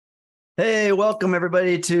Hey, welcome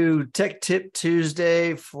everybody to Tech Tip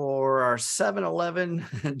Tuesday for our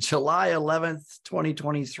 7/11, July 11th,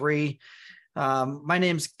 2023. My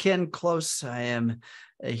name's Ken Close. I am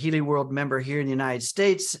a Healy World member here in the United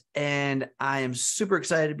States, and I am super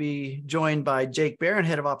excited to be joined by Jake Barron,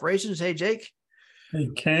 Head of Operations. Hey, Jake. Hey,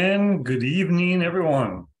 Ken. Good evening,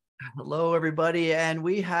 everyone. Hello, everybody. And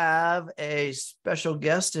we have a special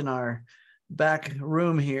guest in our back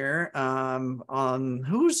room here on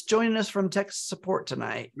who's joining us from tech support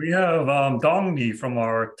tonight. We have Dongni from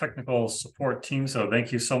our technical support team. So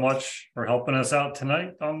thank you so much for helping us out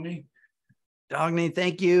tonight, Dongni. Dogny,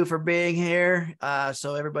 thank you for being here.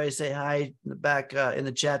 So everybody say hi in the back in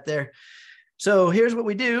the chat there. So here's what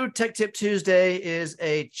we do. Tech Tip Tuesday is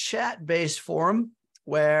a chat-based forum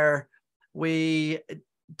where we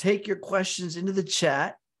take your questions into the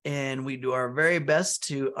chat and we do our very best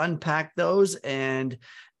to unpack those and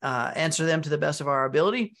answer them to the best of our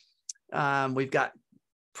ability. We've got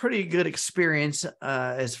pretty good experience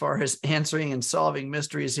as far as answering and solving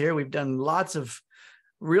mysteries here. We've done lots of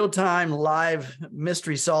real-time live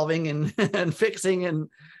mystery solving and fixing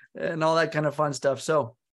and all that kind of fun stuff.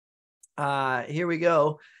 So here we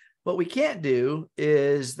go. What we can't do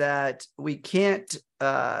is that we can't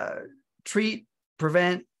treat,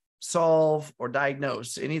 prevent, solve, or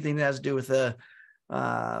diagnose anything that has to do with any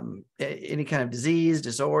kind of disease,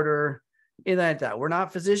 disorder, anything like that. We're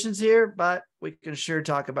not physicians here, but we can sure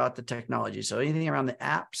talk about the technology. So anything around the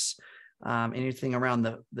apps, anything around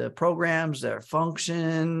the programs, their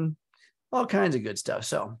function, all kinds of good stuff.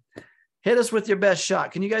 So hit us with your best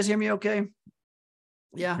shot. Can you guys hear me okay?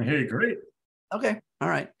 Yeah. Hey, great. Okay. All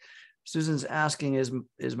right. Susan's asking,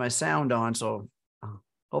 is my sound on? So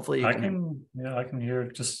hopefully I can hear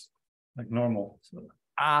it just like normal. So.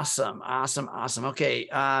 Awesome. Okay.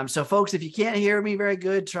 So folks, if you can't hear me very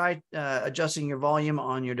good, try adjusting your volume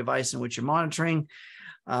on your device in which you're monitoring.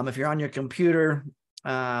 If you're on your computer,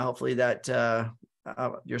 hopefully that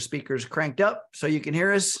your speaker's cranked up so you can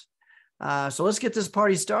hear us. So let's get this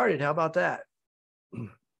party started. How about that?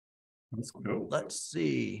 Let's go. Let's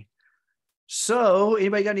see. So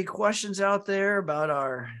anybody got any questions out there about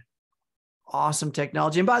our awesome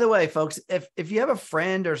technology? And by the way, folks, if you have a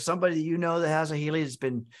friend or somebody that you know that has a Healy that's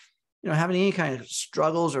been, having any kind of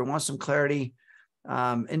struggles or wants some clarity,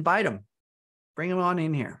 invite them, bring them on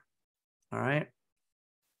in here. All right.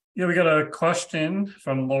 Yeah, we got a question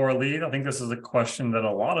from Laura Lee. I think this is a question that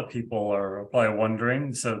a lot of people are probably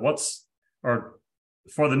wondering. So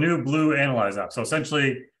for the new Blue Analyze app. So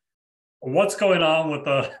essentially, what's going on with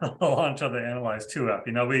the launch of the Analyze 2 app?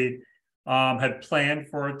 We had planned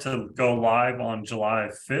for it to go live on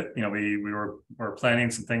July 5th. We were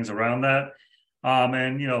planning some things around that.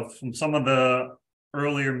 And from some of the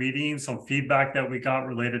earlier meetings, some feedback that we got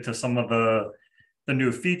related to some of the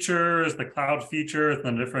new features, the cloud features,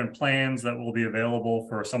 and the different plans that will be available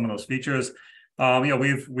for some of those features.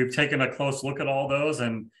 We've taken a close look at all those,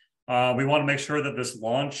 and we want to make sure that this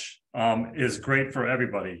launch is great for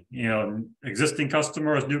everybody. Existing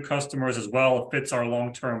customers, new customers as well. It fits our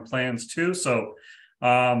long-term plans too. So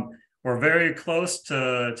we're very close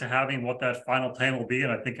to having what that final plan will be,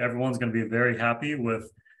 and I think everyone's going to be very happy with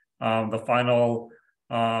the final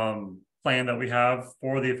plan that we have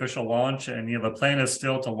for the official launch. And the plan is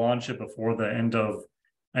still to launch it before the end of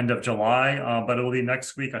July, but it will be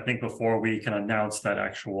next week, I think, before we can announce that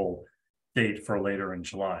actual date for later in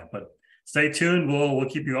July. But stay tuned. We'll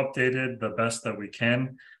keep you updated the best that we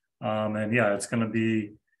can. And yeah, it's going to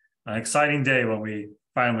be an exciting day when we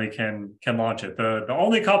finally can launch it. The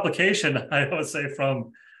only complication I would say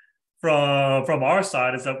from our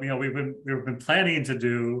side is that we've been planning to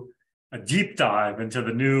do a deep dive into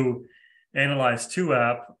the new Analyze 2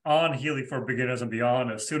 app on Healy for Beginners and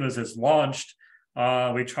Beyond as soon as it's launched.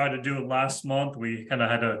 We tried to do it last month. We kind of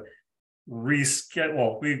had to reschedule.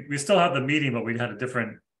 Well, we still have the meeting, but we had a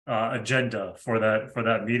different agenda for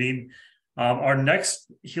that meeting. Our next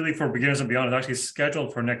Healy for Beginners and Beyond is actually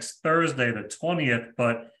scheduled for next Thursday, the 20th,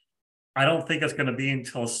 but I don't think it's going to be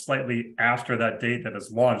until slightly after that date that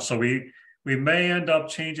it's launched. So we may end up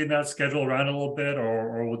changing that schedule around a little bit,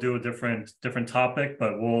 or we'll do a different topic,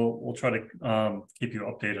 but we'll try to keep you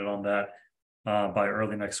updated on that by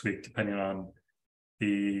early next week, depending on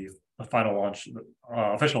the final launch,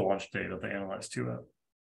 official launch date of the Analyze 2 app.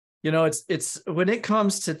 It's when it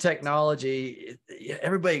comes to technology,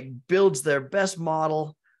 everybody builds their best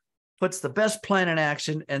model, puts the best plan in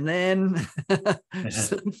action, and then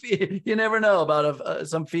you never know about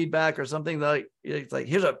some feedback or something like it's like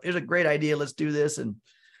here's a great idea, let's do this, and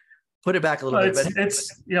put it back a little bit.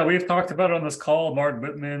 We've talked about it on this call. Martin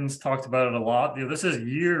Whitman's talked about it a lot. This is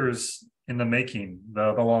years in the making,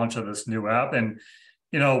 the launch of this new app. And,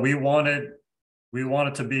 you know, we wanted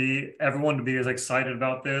to be everyone to be as excited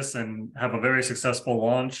about this and have a very successful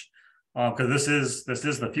launch, because this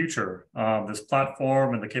is the future, this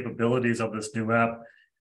platform and the capabilities of this new app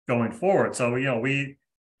going forward. So,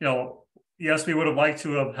 yes, we would have liked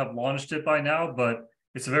to have launched it by now, but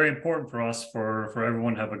it's very important for us for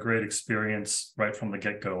everyone to have a great experience right from the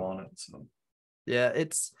get-go on it. So yeah,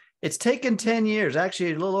 it's taken 10 years,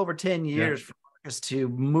 actually a little over 10 years for us to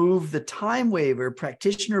move the time waiver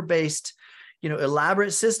practitioner-based,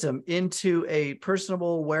 elaborate system into a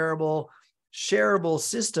personable, wearable, shareable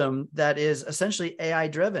system that is essentially AI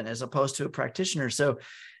driven as opposed to a practitioner. So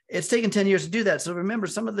it's taken 10 years to do that. So remember,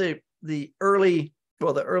 some of the early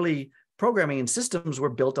programming and systems were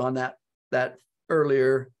built on that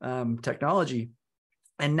earlier technology.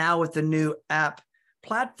 And now with the new app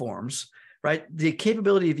platforms, right, the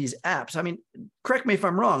capability of these apps, I mean, correct me if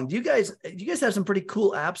I'm wrong, do you guys have some pretty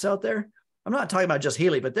cool apps out there? I'm not talking about just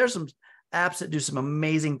Healy, but there's some apps that do some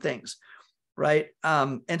amazing things, right?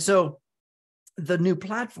 And so the new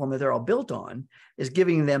platform that they're all built on is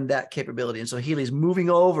giving them that capability. And so Healy's moving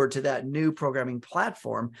over to that new programming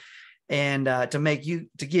platform, and to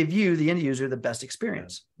give you, the end user, the best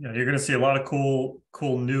experience. Yeah, you're going to see a lot of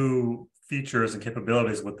cool new features and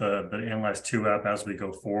capabilities with the Analyze 2 app as we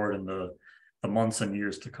go forward in the months and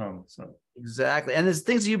years to come. So exactly. And there's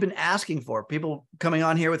things that you've been asking for, people coming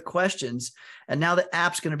on here with questions, and now the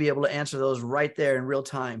app's going to be able to answer those right there in real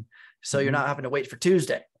time. So you're not having to wait for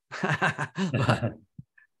Tuesday. But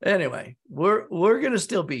anyway, we're going to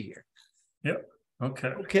still be here. Yep.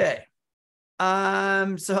 Okay.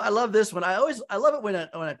 So I love this one. I love it when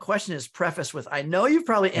a question is prefaced with, I know you've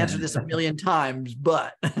probably answered this a million times,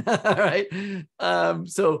 but all right.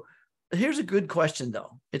 So here's a good question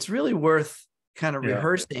though. It's really worth kind of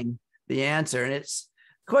rehearsing the answer. And the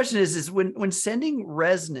question is when sending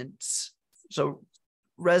resonance, so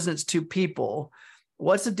resonance to people,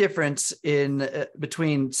 what's the difference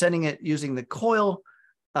between sending it using the coil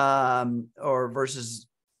or versus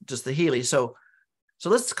just the Healy? So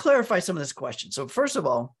let's clarify some of this question. So first of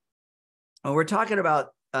all, when we're talking about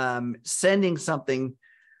sending something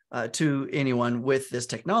to anyone with this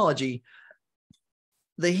technology,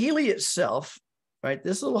 the Healy itself, right,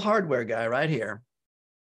 this little hardware guy right here,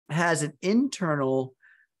 has an internal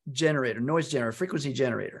generator, noise generator, frequency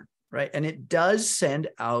generator, right? And it does send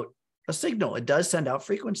out a signal. It does send out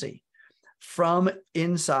frequency from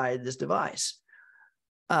inside this device.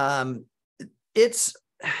 It's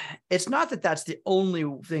not that that's the only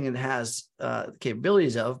thing it has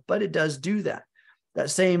capabilities of, but it does do that.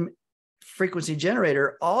 That same frequency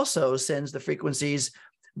generator also sends the frequencies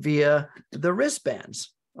via the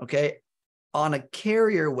wristbands, okay, on a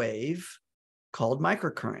carrier wave called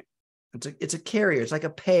microcurrent. It's a carrier. It's like a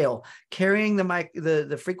pail carrying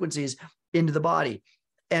the frequencies into the body.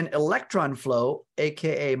 And electron flow,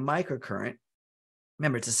 aka microcurrent,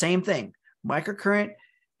 remember, it's the same thing. Microcurrent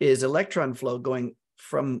is electron flow going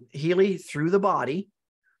from Healy through the body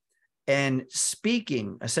and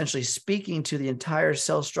essentially speaking to the entire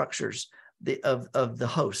cell structures of the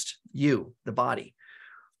host, you, the body.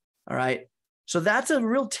 All right. So that's a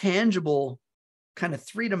real tangible kind of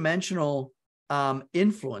three-dimensional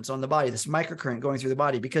influence on the body, this microcurrent going through the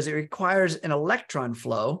body, because it requires an electron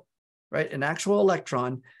flow, right? An actual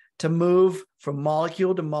electron to move from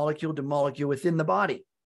molecule to molecule to molecule within the body.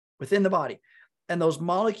 And those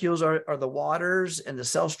molecules are the waters and the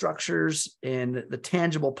cell structures and the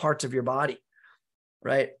tangible parts of your body,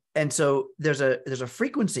 right? And so there's a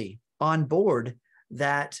frequency on board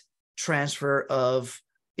that transfer of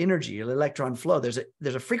energy, electron flow. There's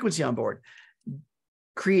a frequency on board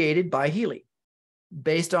created by Healy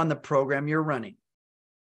based on the program you're running.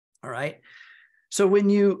 All right. So when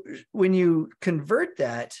you convert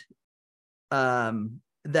that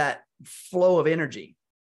flow of energy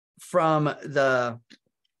from the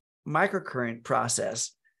microcurrent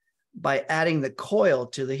process by adding the coil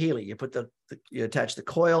to the Healy, you attach the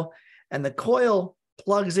coil, and the coil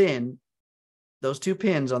plugs in. Those two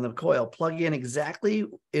pins on the coil plug in exactly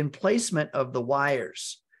in placement of the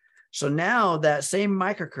wires. So now that same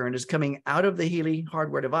microcurrent is coming out of the Healy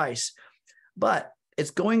hardware device, but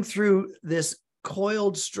it's going through this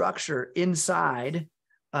coiled structure inside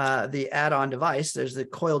the add-on device. There's the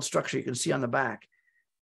coiled structure you can see on the back.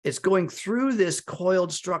 It's going through this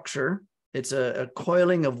coiled structure. It's a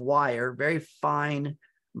coiling of wire, very fine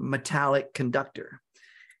metallic conductor.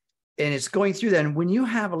 And it's going through that. And when you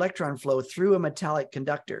have electron flow through a metallic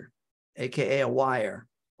conductor, aka a wire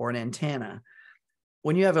or an antenna,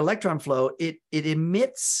 when you have electron flow, it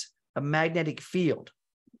emits a magnetic field.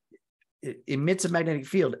 it emits a magnetic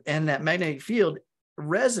field, and that magnetic field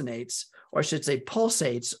resonates, or I should say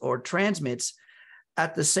pulsates or transmits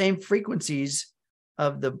at the same frequencies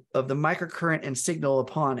of the microcurrent and signal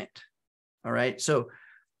upon it. All right. So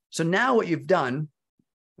now what you've done,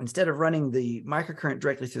 instead of running the microcurrent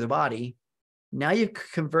directly through the body, now you've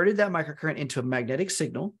converted that microcurrent into a magnetic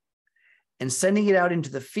signal and sending it out into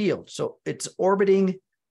the field. So it's orbiting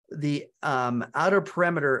the outer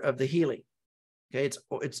perimeter of the Healy. Okay,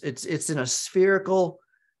 it's in a spherical,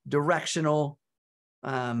 directional,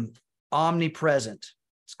 omnipresent.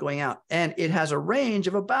 It's going out, and it has a range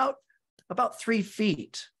of about 3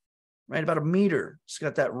 feet, right? About a meter. It's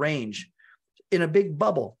got that range in a big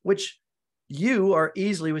bubble, which you are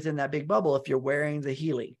easily within that big bubble if you're wearing the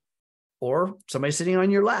Healy, or somebody sitting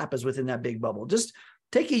on your lap is within that big bubble. Just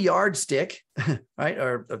take a yardstick, right,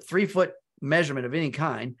 or a 3-foot measurement of any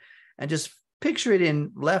kind, and just picture it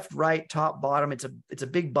in left, right, top, bottom. It's a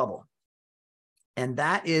big bubble. And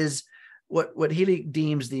that is what Healy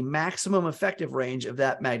deems the maximum effective range of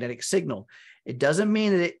that magnetic signal. It doesn't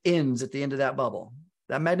mean that it ends at the end of that bubble.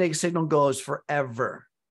 That magnetic signal goes forever.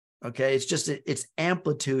 Okay. It's just its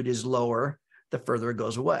amplitude is lower the further it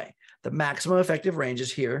goes away. The maximum effective range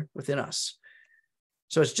is here within us.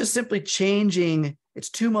 So it's just simply changing. It's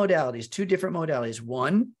two different modalities.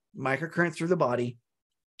 1, microcurrent through the body.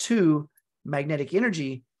 2, magnetic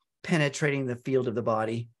energy penetrating the field of the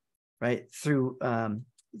body, right, through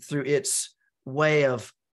its way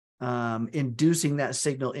of inducing that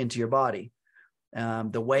signal into your body.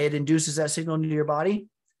 The way it induces that signal into your body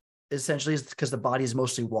essentially is because the body is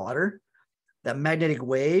mostly water. That magnetic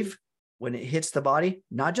wave, when it hits the body,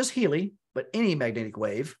 not just Healy, but any magnetic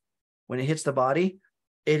wave, when it hits the body,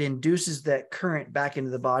 it induces that current back into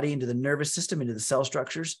the body, into the nervous system, into the cell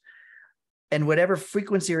structures. And whatever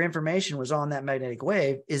frequency or information was on that magnetic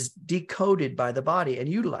wave is decoded by the body and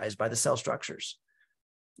utilized by the cell structures.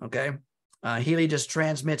 Okay. Healy just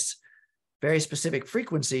transmits very specific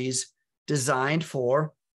frequencies designed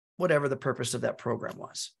for whatever the purpose of that program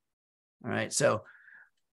was. All right. So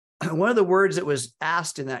one of the words that was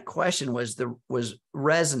asked in that question was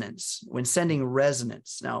resonance, when sending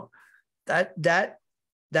resonance. Now that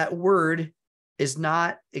word is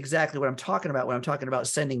not exactly what I'm talking about when I'm talking about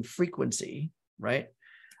sending frequency, right?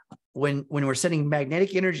 When we're sending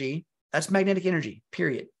magnetic energy, that's magnetic energy,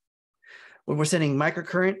 period. When we're sending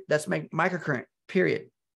microcurrent, that's microcurrent, period.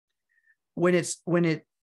 When the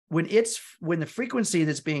frequency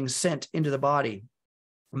that's being sent into the body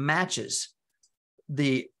matches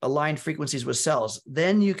the aligned frequencies with cells,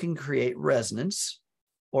 then you can create resonance.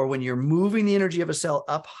 Or when you're moving the energy of a cell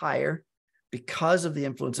up higher because of the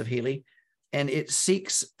influence of Healy, and it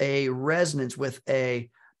seeks a resonance with a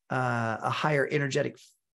higher energetic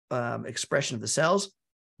expression of the cells,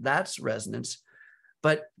 that's resonance.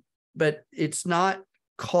 But it's not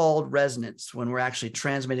called resonance when we're actually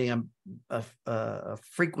transmitting a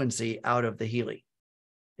frequency out of the Healy.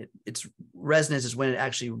 It's resonance is when it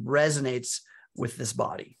actually resonates with this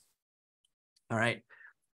body. All right.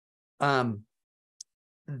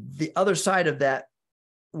 The other side of that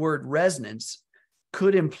word resonance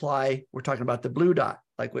could imply we're talking about the blue dot,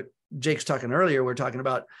 like what Jake's talking earlier. We're talking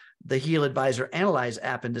about the HealAdvisor Analyse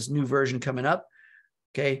app and this new version coming up.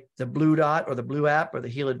 Okay, the blue dot or the blue app or the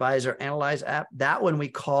HealAdvisor Analyse app, that one we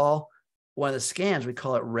call one of the scans, we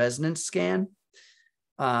call it resonance scan.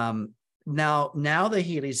 Now the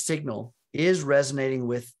Healy signal is resonating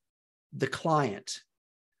with the client,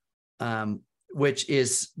 which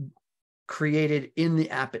is created in the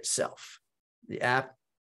app itself. The app,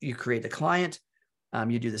 you create the client,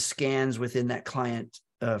 you do the scans within that client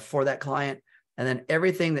for that client, and then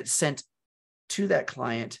everything that's sent to that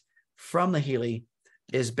client from the Healy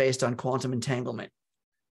is based on quantum entanglement.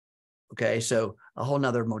 Okay, so a whole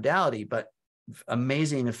nother modality, but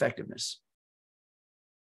amazing effectiveness.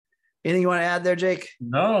 Anything you want to add there, Jake?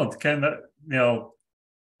 No, Ken,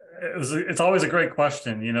 it's always a great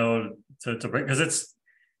question, to bring, because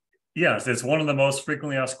it's one of the most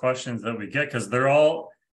frequently asked questions that we get, because they're all,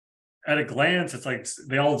 at a glance, it's like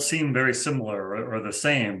they all seem very similar or the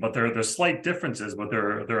same, but there's slight differences, but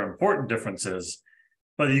they're important differences.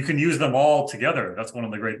 But you can use them all together. That's one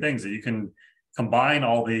of the great things, that you can combine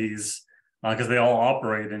all these because they all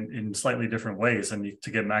operate in slightly different ways and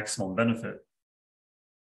to get maximum benefit.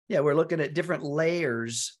 Yeah, we're looking at different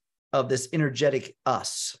layers of this energetic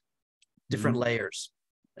us, different layers.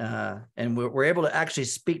 And we're able to actually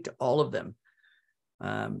speak to all of them.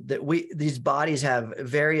 These bodies have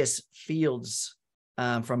various fields,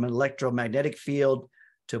 from an electromagnetic field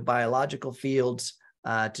to biological fields,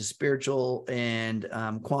 to spiritual and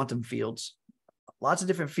quantum fields, lots of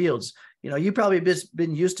different fields. You probably just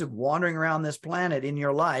been used to wandering around this planet in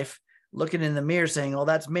your life, looking in the mirror saying, oh,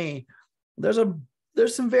 that's me. There's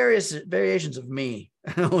some various variations of me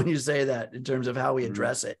when you say that in terms of how we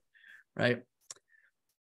address it. Right.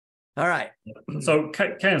 All right. So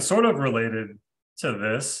Ken, sort of related to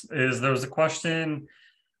this is there was a question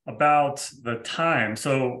about the time.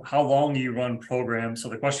 So how long you run programs. So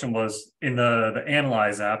the question was in the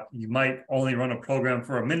Analyze app, you might only run a program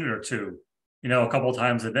for a minute or two, a couple of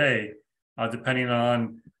times a day, depending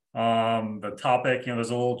on the topic. There's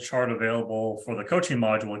a little chart available for the coaching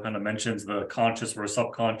module. It kind of mentions the conscious versus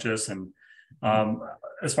subconscious, and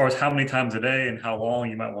as far as how many times a day and how long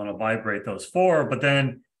you might want to vibrate those for. But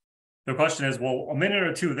then the question is, well, a minute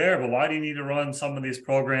or two there, but why do you need to run some of these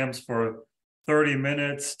programs for 30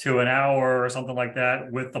 minutes to an hour or something like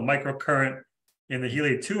that with the microcurrent in the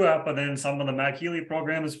Healy 2 app, and then some of the MagHealy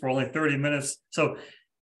programs for only 30 minutes. So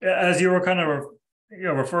as you were kind of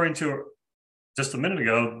referring to just a minute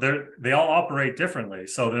ago, they all operate differently.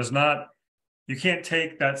 So you can't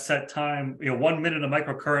take that set time, 1 minute of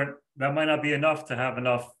microcurrent, that might not be enough to have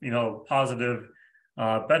enough, positive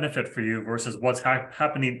benefit for you versus what's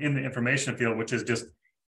happening in the information field, which is just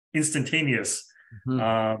instantaneous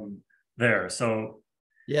there. So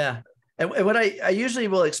yeah. And what I usually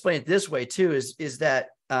will explain it this way too is that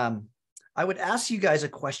I would ask you guys a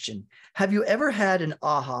question. Have you ever had an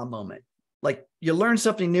aha moment? Like you learned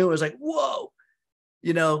something new. It was like, whoa,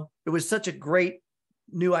 it was such a great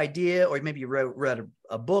new idea, or maybe you read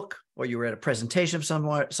a book, or you read a presentation of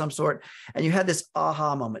some sort, and you had this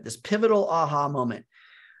aha moment, this pivotal aha moment.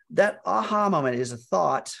 That aha moment is a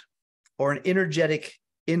thought or an energetic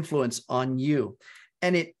influence on you,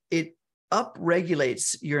 and it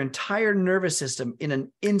upregulates your entire nervous system in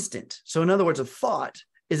an instant. So in other words, a thought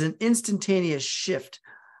is an instantaneous shift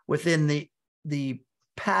within the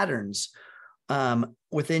patterns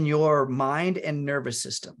within your mind and nervous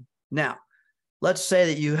system. Now, let's say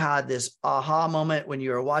that you had this aha moment when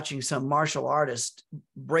you were watching some martial artist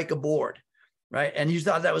break a board, right? And you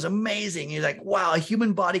thought that was amazing. You're like, wow, a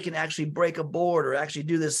human body can actually break a board or actually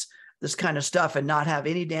do this kind of stuff and not have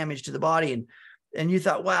any damage to the body. And you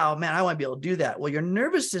thought, wow, man, I want to be able to do that. Well, your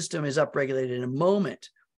nervous system is upregulated in a moment.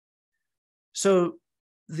 So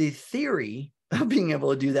the theory of being able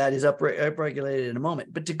to do that is upregulated in a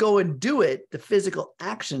moment. But to go and do it, the physical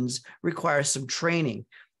actions require some training,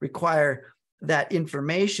 require that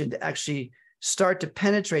information to actually start to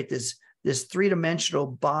penetrate this three-dimensional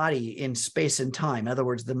body in space and time. In other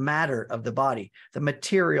words, the matter of the body, the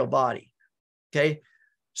material body. Okay.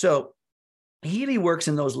 So Healy works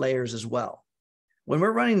in those layers as well. When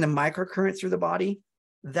we're running the microcurrent through the body,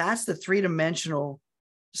 that's the three-dimensional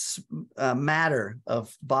matter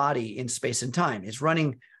of body in space and time. It's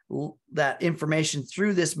running that information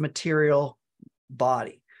through this material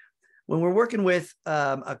body. When we're working with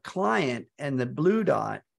a client and the blue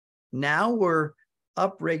dot, now we're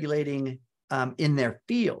upregulating in their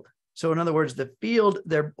field. So in other words, the field,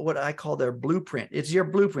 what I call their blueprint. It's your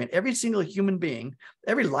blueprint. Every single human being,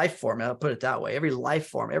 every life form, I'll put it that way, every life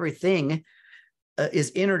form, everything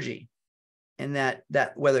is energy. And that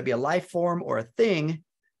whether it be a life form or a thing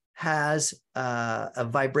has a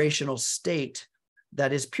vibrational state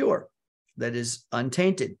that is pure, that is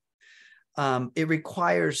untainted. It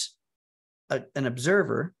requires an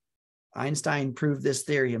observer. Einstein proved this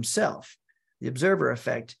theory himself, the observer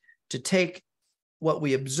effect, to take what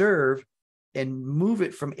we observe and move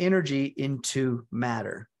it from energy into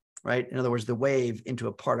matter, right? In other words, the wave into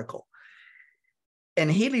a particle.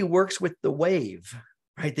 And Healy works with the wave,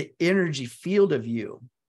 right? The energy field of you,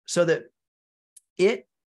 so that it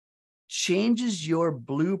changes your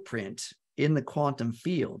blueprint in the quantum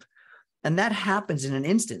field. And that happens in an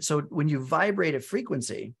instant. So when you vibrate a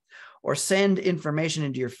frequency or send information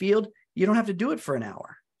into your field, you don't have to do it for an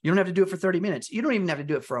hour. You don't have to do it for 30 minutes. You don't even have to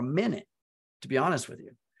do it for a minute, to be honest with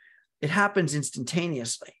you. It happens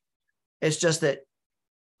instantaneously. It's just that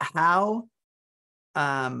how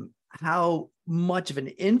much of an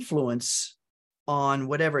influence on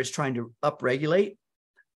whatever it's trying to upregulate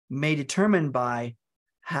may determine by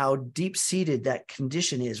how deep-seated that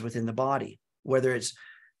condition is within the body, whether it's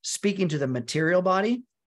speaking to the material body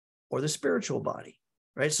or the spiritual body,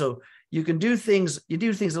 right? So you can do things, a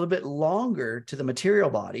little bit longer to the material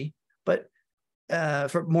body, but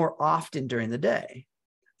for more often during the day,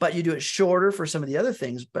 but you do it shorter for some of the other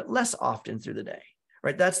things, but less often through the day,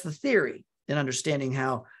 right? That's the theory in understanding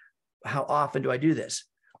how often do I do this.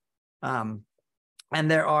 And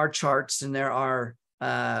there are charts, and there are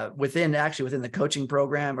within the coaching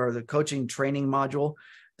program or the coaching training module,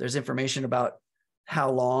 there's information about how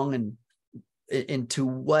long and into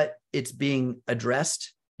what it's being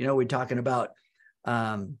addressed, Are we talking about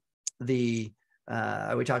are we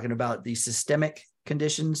talking about the systemic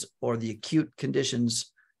conditions or the acute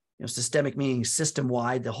conditions? Systemic meaning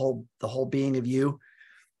system-wide, the whole being of you,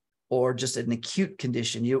 or just an acute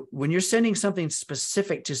condition. When you're sending something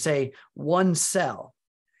specific to, say, one cell,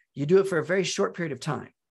 you do it for a very short period of time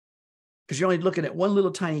because you're only looking at one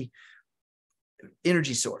little tiny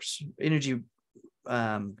energy source, energy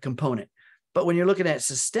component. But when you're looking at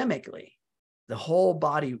systemically, the whole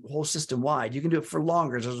body, whole system wide, you can do it for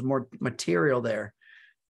longer. There's more material there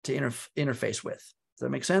to interface with. Does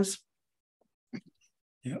that make sense?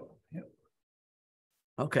 Yep.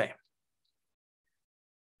 Okay.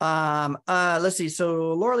 Let's see.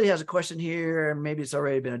 So Laura Lee has a question here. Maybe it's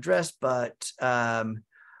already been addressed, but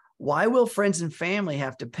why will friends and family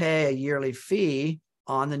have to pay a yearly fee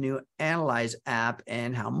on the new Analyse app,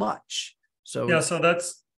 and how much? So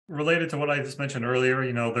that's related to what I just mentioned earlier.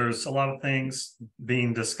 There's a lot of things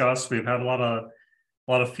being discussed. We've had a lot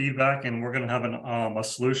of feedback, and we're going to have a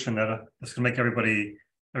solution that's going to make everybody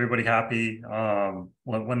happy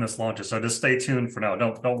when this launches. So just stay tuned for now.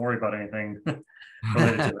 Don't worry about anything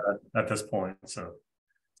related to that at this point. So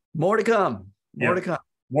more to come.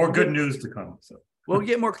 More good news to come. So we'll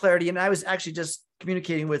get more clarity. And I was actually just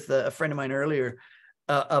communicating with a friend of mine earlier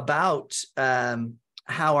about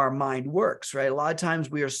how our mind works, right? A lot of times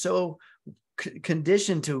we are so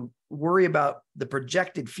conditioned to worry about the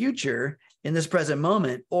projected future in this present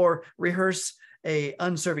moment, or rehearse a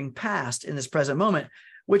unserving past in this present moment,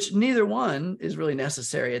 which neither one is really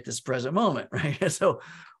necessary at this present moment, right? So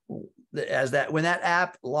when that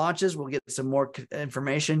app launches, we'll get some more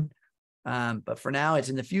information. But for now, it's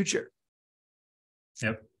in the future.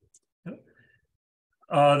 Yep.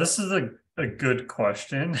 This is a good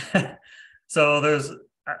question. So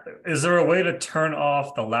is there a way to turn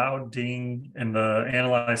off the loud ding in the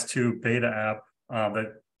Analyse 2 beta app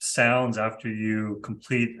that sounds after you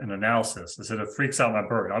complete an analysis? It freaks out my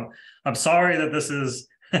bird. I'm sorry that this is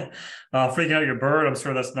freaking out your bird. I'm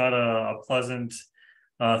sure that's not a pleasant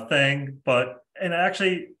thing, and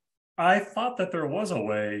actually I thought that there was a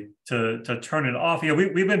way to turn it off.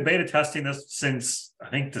 We've been beta testing this since I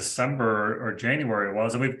think December or January it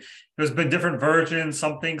was, and there's been different versions.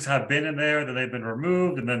 Some things have been in there, then they've been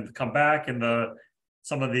removed and then come back in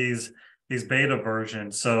some of these beta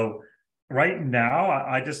versions. So right now,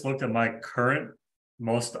 I just looked at my current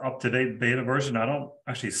most up-to-date beta version. I don't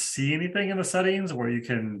actually see anything in the settings where you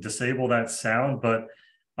can disable that sound, but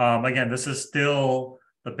again, this is still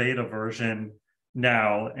the beta version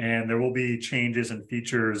now, and there will be changes and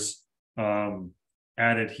features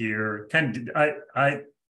added here. I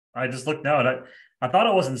just looked now, and I thought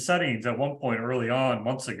it was in settings at one point early on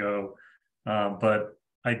months ago, but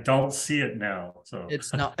I don't see it now. So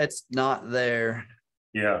it's not there.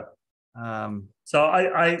 Yeah. So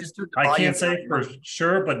I can't say for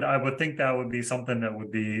sure, but I would think that would be something that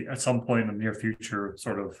would be at some point in the near future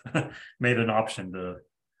sort of made an option to.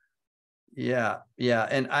 Yeah.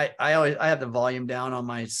 And I have the volume down on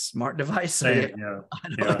my smart device, so I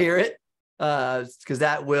don't hear it. Because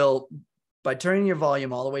that will, by turning your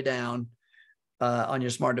volume all the way down on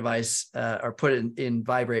your smart device, or put it in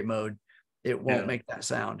vibrate mode, it won't make that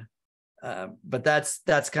sound. But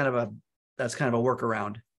that's kind of a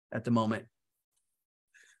workaround at the moment.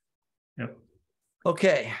 Yep.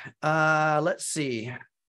 Okay. Let's see.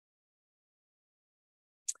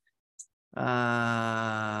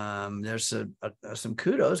 There's some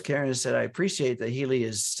kudos. Karen has said, I appreciate that Healy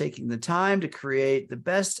is taking the time to create the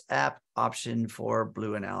best app option for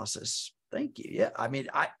blue analysis. Thank you. Yeah. I mean,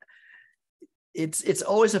 it's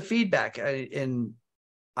always a feedback.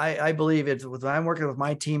 I believe it's when I'm working with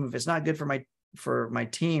my team, if it's not good for my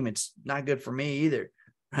team, it's not good for me either.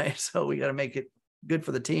 Right. So we got to make it good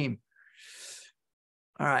for the team.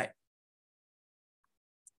 All right.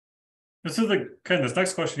 This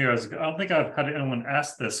next question here is, I don't think I've had anyone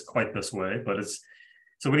ask this quite this way, but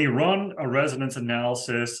so when you run a resonance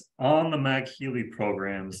analysis on the MagHealy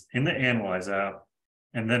programs in the Analyse app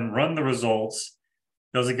and then run the results,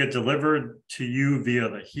 does it get delivered to you via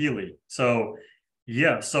the Healy? So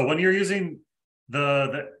yeah, so when you're using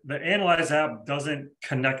the Analyse app doesn't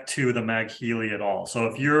connect to the MagHealy at all. So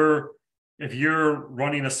if you're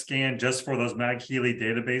running a scan just for those MagHealy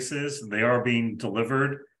databases, they are being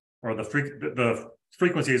delivered, or the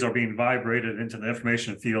frequencies are being vibrated into the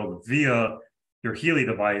information field via your Healy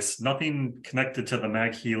device, nothing connected to the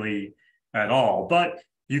MagHealy at all. But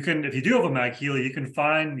if you do have a MagHealy, you can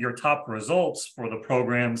find your top results for the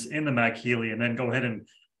programs in the MagHealy and then go ahead and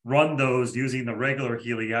run those using the regular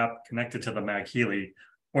Healy app connected to the MagHealy,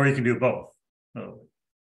 or you can do both. So.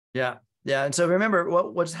 Yeah. And so remember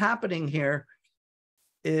what's happening here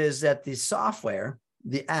is that the software,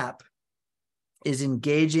 the app, is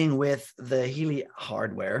engaging with the Healy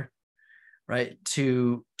hardware, right?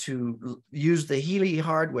 To use the Healy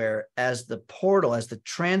hardware as the portal, as the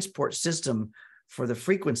transport system for the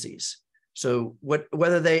frequencies. So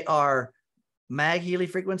whether they are MagHealy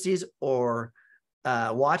frequencies or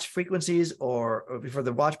watch frequencies or for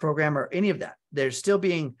the watch program or any of that, they're still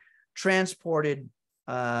being transported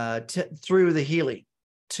through the Healy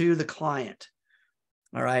to the client.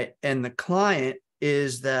 All right. And the client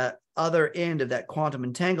is the other end of that quantum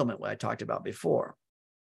entanglement what I talked about before.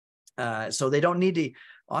 So they don't need to,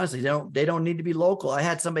 honestly, they don't need to be local. I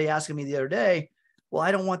had somebody asking me the other day, well,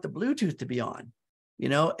 I don't want the Bluetooth to be on,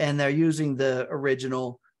 and they're using the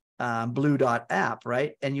original Blue Dot app,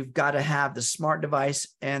 right? And you've got to have the smart device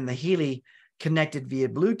and the Healy connected via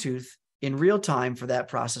Bluetooth in real time for that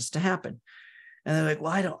process to happen. And they're like,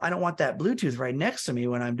 well, I don't want that Bluetooth right next to me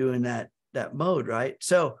when I'm doing that mode, right?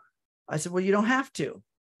 So I said, well, you don't have to.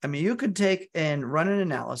 I mean, you could take and run an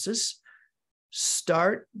analysis,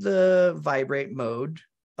 start the vibrate mode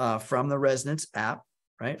from the resonance app,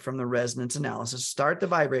 right? From the resonance analysis, start the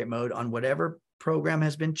vibrate mode on whatever program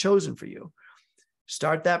has been chosen for you.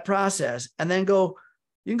 Start that process, and then you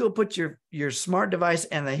can go put your smart device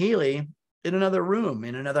and the Healy in another room,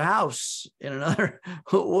 in another house, in another,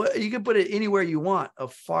 you can put it anywhere you want,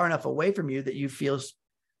 far enough away from you that you feel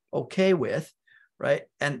okay with, right?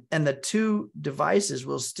 And the two devices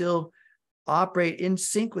will still operate in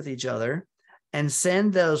sync with each other and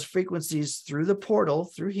send those frequencies through the portal,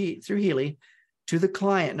 through Healy, to the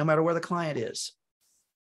client, no matter where the client is.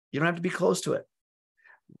 You don't have to be close to it.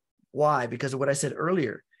 Why? Because of what I said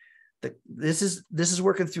earlier. This is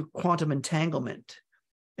working through quantum entanglement.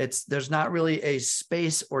 There's not really a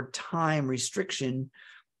space or time restriction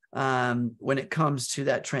when it comes to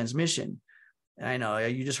that transmission. And I know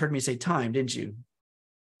you just heard me say time, didn't you?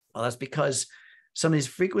 Well, that's because some of these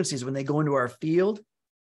frequencies, when they go into our field,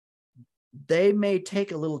 they may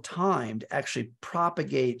take a little time to actually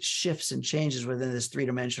propagate shifts and changes within this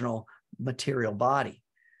three-dimensional material body.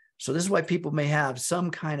 So this is why people may have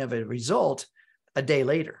some kind of a result a day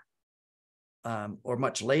later or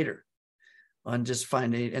much later on just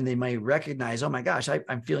finding, and they may recognize, oh my gosh,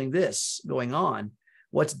 I'm feeling this going on.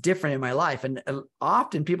 What's different in my life? And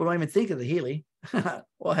often people don't even think of the Healy. Well,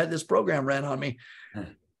 I had this program ran on me.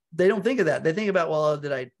 They don't think of that. They think about, well,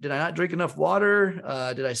 did I not drink enough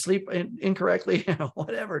water? Did I sleep incorrectly?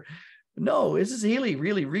 Whatever. No, this is Healy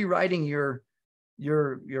really rewriting your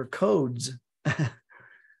codes.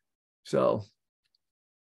 So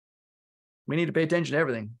we need to pay attention to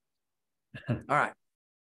everything. All right.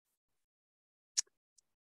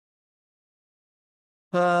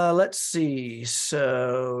 Let's see.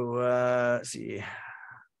 So let's see.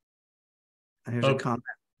 Here's a comment.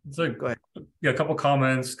 So go ahead. Yeah, a couple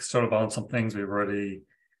comments sort of on some things we've already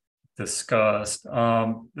discussed.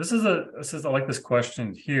 I like this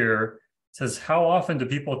question here. It says, how often do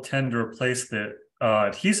people tend to replace the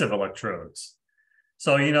adhesive electrodes?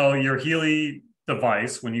 So, your Healy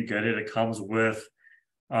device, when you get it, it comes with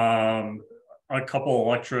a couple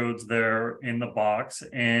electrodes there in the box.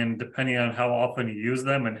 And depending on how often you use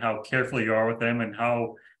them and how careful you are with them and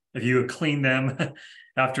if you clean them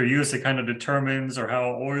after use, it kind of determines, or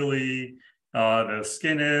how oily the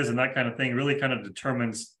skin is and that kind of thing really kind of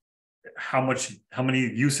determines how many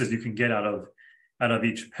uses you can get out of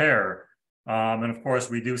each pair. And of course,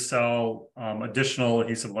 we do sell additional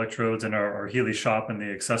adhesive electrodes in our Healy shop in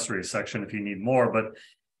the accessories section if you need more. But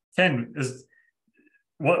Ken,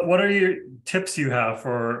 what are your tips you have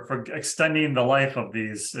for extending the life of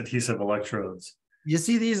these adhesive electrodes? You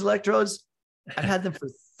see these electrodes? I've had them for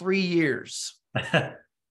 3 years.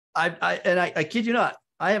 I kid you not,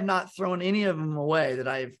 I have not thrown any of them away that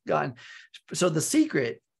I've gotten. So the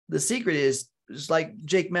secret is like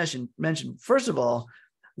Jake mentioned, first of all,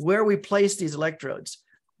 where we place these electrodes.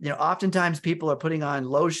 Oftentimes people are putting on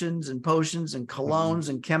lotions and potions and colognes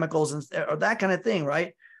and chemicals or that kind of thing,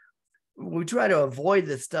 right? We try to avoid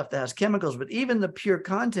the stuff that has chemicals, but even the pure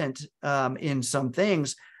content in some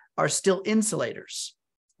things are still insulators.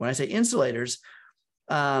 When I say insulators,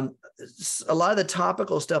 a lot of the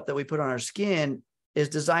topical stuff that we put on our skin is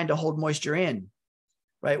designed to hold moisture in,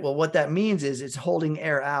 right? Well, what that means is it's holding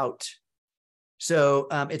air out. So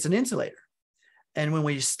it's an insulator. And when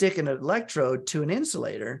we stick an electrode to an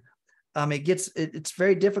insulator, it's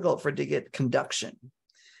very difficult for it to get conduction.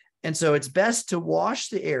 And so it's best to wash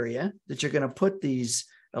the area that you're going to put these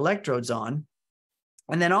electrodes on.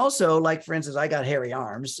 And then also, like, for instance, I got hairy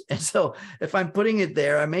arms. And so if I'm putting it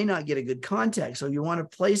there, I may not get a good contact. So you want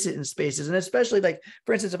to place it in spaces. And especially, like,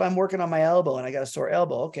 for instance, if I'm working on my elbow and I got a sore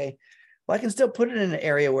elbow, okay, Well, I can still put it in an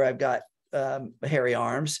area where I've got hairy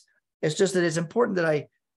arms. It's just that it's important that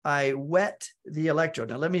I wet the electrode.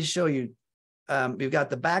 Now, let me show you. You've got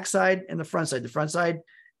the back side and the front side. The front side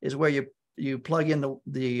is where you plug in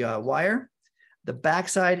the wire. The back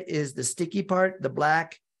side is the sticky part, the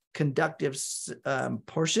black conductive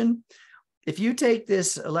portion. If you take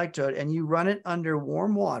this electrode and you run it under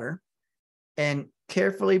warm water and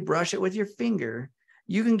carefully brush it with your finger,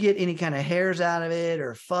 you can get any kind of hairs out of it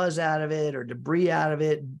or fuzz out of it or debris out of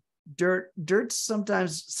it. Dirt,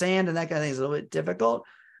 sometimes sand and that kind of thing is a little bit difficult,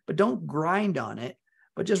 but don't grind on it,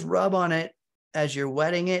 but just rub on it as you're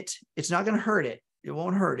wetting it. It's not going to hurt it. It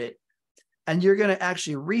won't hurt it. And you're going to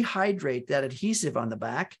actually rehydrate that adhesive on the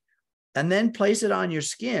back and then place it on your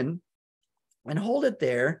skin and hold it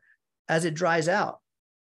there as it dries out.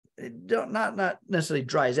 Not necessarily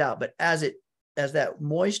dries out, but as that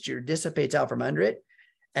moisture dissipates out from under it,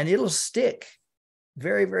 and it'll stick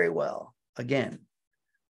very, very well again.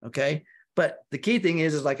 Okay. But the key thing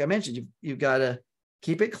is like I mentioned, you've got to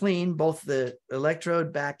keep it clean, both the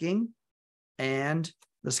electrode backing and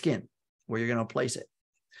the skin where you're going to place it.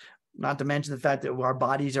 Not to mention the fact that our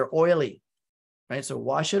bodies are oily, right? So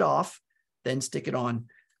wash it off, then stick it on.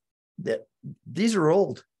 These are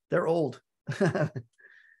old. They're old.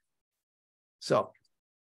 So,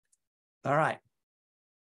 all right.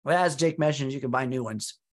 Well, as Jake mentioned, you can buy new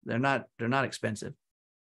ones. They're not expensive.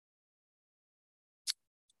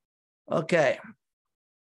 Okay.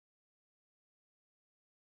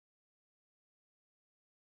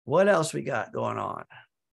 What else we got going on?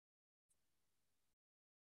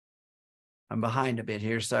 I'm behind a bit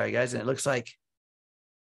here. Sorry, guys. And it looks like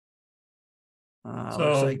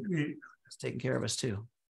it's taking care of us too.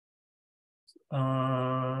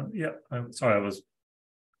 Yeah, I'm sorry.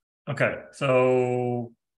 Okay.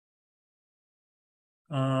 So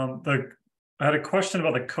I had a question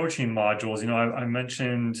about the coaching modules. I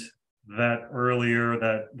mentioned that earlier,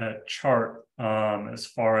 that chart as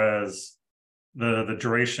far as the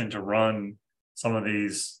duration to run some of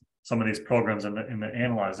these programs in the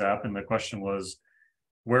Analyze app, and the question was,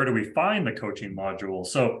 where do we find the coaching module?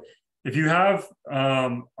 So if you have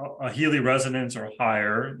a Healy resonance or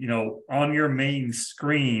higher, on your main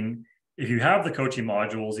screen, if you have the coaching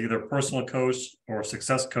modules, either personal coach or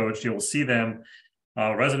success coach, you'll see them,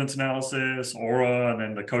 resonance analysis, aura, and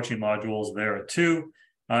then the coaching modules there too.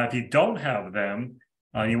 If you don't have them,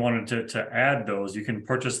 you wanted to add those, you can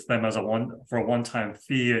purchase them as a one-time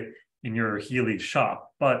fee in your Healy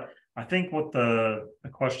shop. But I think what the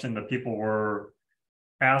question that people were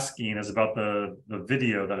asking is about the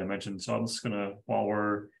video that I mentioned. So I'm just gonna, while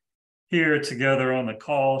we're here together on the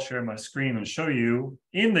call, share my screen and show you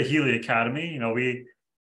in the Healy Academy.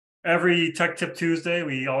 Every Tech Tip Tuesday,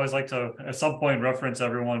 we always like to at some point reference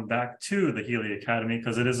everyone back to the Healy Academy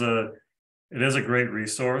because it is a great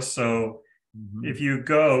resource. So if you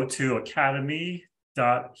go to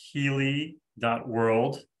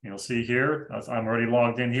academy.healy.world, you'll see here, I'm already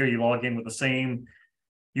logged in here. You log in with the same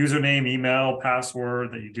username, email,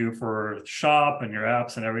 password that you do for shop and your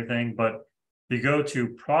apps and everything. But if you go to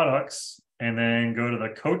products and then go to the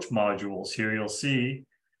coach modules here, you'll see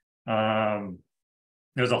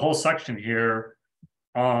there's a whole section here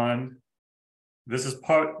on, this is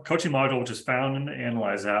coaching module, which is found in the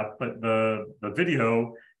Analyze app, but the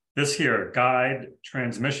video, this here, guide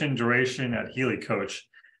transmission duration at Healy Coach,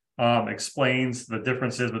 explains the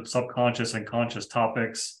differences with subconscious and conscious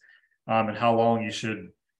topics, and how long you should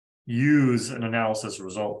use an analysis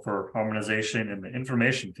result for harmonization in the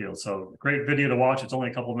information field. So great video to watch. It's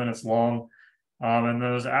only a couple of minutes long. And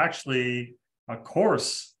there's actually a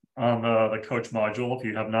course on the coach module. If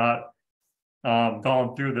you have not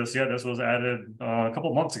gone through this yet, this was added a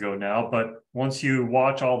couple of months ago now. But once you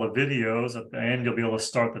watch all the videos at the end, you'll be able to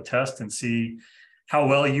start the test and see how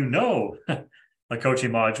well you know the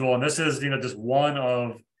coaching module. And this is, just one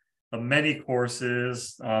of the many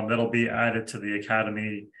courses that'll be added to the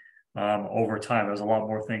Academy over time. There's a lot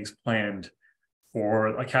more things planned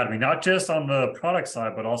for Academy, not just on the product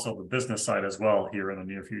side, but also the business side as well here in the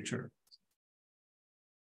near future.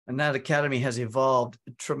 And that Academy has evolved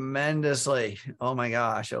tremendously. Oh my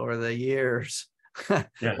gosh, over the years.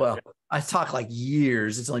 Yeah. Well, I talk like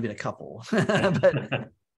years. It's only been a couple,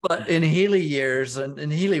 but in Healy years and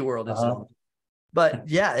in Healy world, it's long. But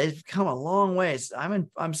yeah, it's come a long way.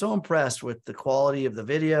 I'm so impressed with the quality of the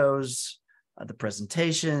videos, the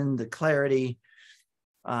presentation, the clarity.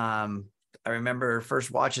 I remember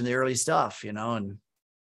first watching the early stuff, and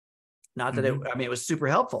not that it was super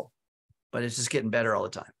helpful, but it's just getting better all the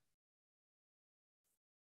time.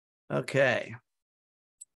 Okay.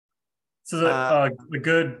 So a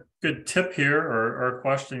good good tip here or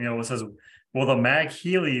question, it says, will the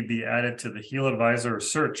MagHealy be added to the HealAdvisor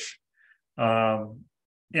search?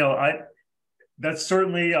 That's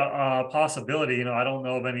certainly a possibility. I don't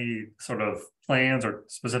know of any sort of plans or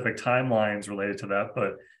specific timelines related to that,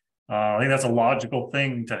 but I think that's a logical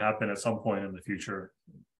thing to happen at some point in the future.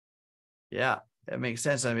 Yeah, that makes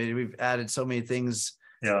sense. I mean, we've added so many things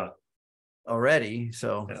already.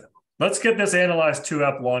 So let's get this Analyze 2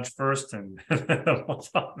 app launched first, and we'll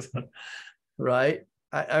talk. Right.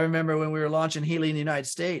 I remember when we were launching Healy in the United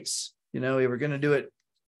States, we were going to do it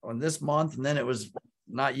on this month, and then it was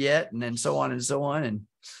not yet, and then so on and so on. And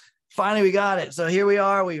finally we got it. So here we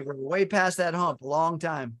are. We were way past that hump. Long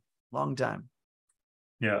time.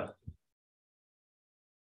 Yeah.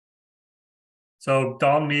 So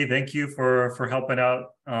Domini, thank you for helping out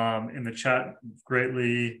in the chat.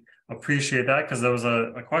 Greatly appreciate that, because there was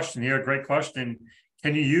a question here, a great question.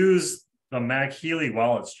 Can you use the MagHealy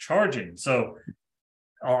while it's charging? So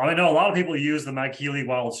I know a lot of people use the MagHealy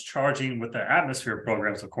while it's charging with the atmosphere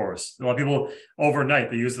programs, of course. A lot of people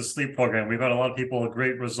overnight, they use the sleep program. We've had a lot of people with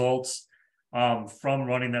great results from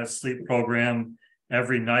running that sleep program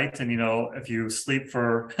every night. And, if you sleep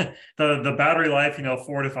for the battery life,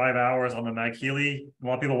 4 to 5 hours on the MagHealy, a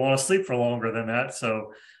lot of people want to sleep for longer than that.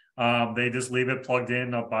 So they just leave it plugged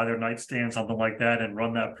in by their nightstand, something like that, and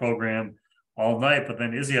run that program all night. But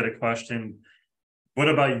then Izzy had a question, what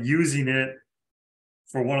about using it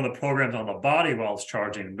for one of the programs on the body while it's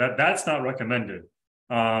charging? That's not recommended.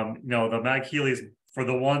 The MagHealy is for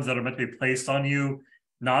the ones that are meant to be placed on you,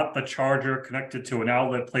 not the charger connected to an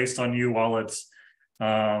outlet placed on you while it's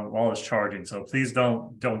charging. So please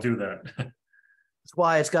don't do that. That's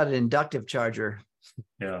why it's got an inductive charger.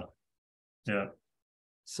 Yeah.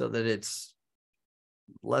 So that it's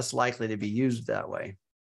less likely to be used that way.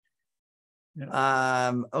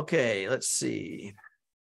 Yeah. Okay, let's see.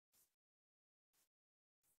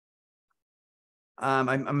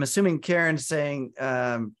 I'm assuming Karen's saying,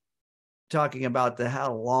 talking about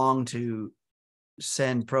how long to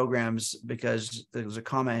send programs, because there's a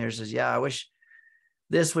comment here that says, yeah, I wish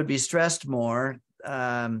this would be stressed more.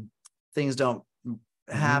 Things don't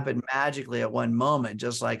happen magically at one moment,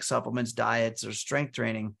 just like supplements, diets, or strength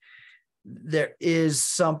training. There is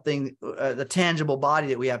something, the tangible body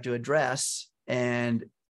that we have to address. And,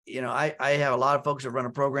 I have a lot of folks that run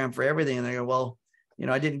a program for everything, and they go, well,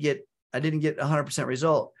 I didn't get 100%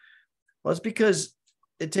 result. Well, it's because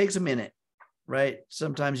it takes a minute, right?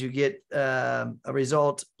 Sometimes you get a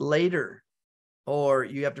result later, or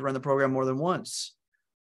you have to run the program more than once.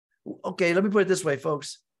 Okay, let me put it this way,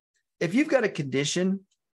 folks. If you've got a condition,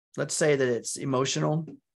 let's say that it's emotional,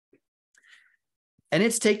 and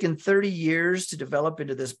it's taken 30 years to develop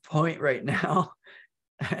into this point right now,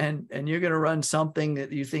 and you're going to run something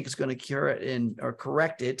that you think is going to cure it or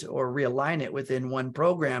correct it or realign it within one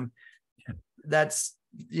program, that's,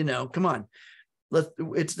 come on.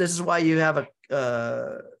 This is why you have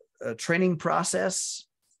a training process,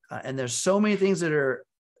 and there's so many things that are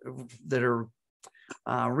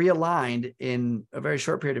realigned in a very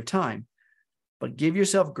short period of time. But give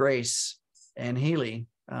yourself grace and Healy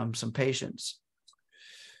some patience.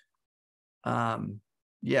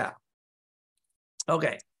 Yeah.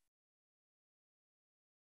 Okay.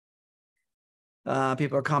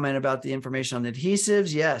 People are commenting about the information on the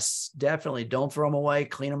adhesives. Yes, definitely. Don't throw them away.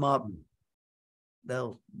 Clean them up.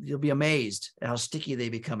 You'll be amazed at how sticky they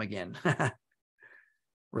become again.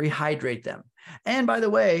 Rehydrate them. And by the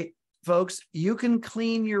way, folks, you can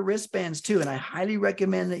clean your wristbands too. And I highly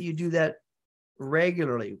recommend that you do that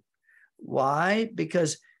regularly. Why?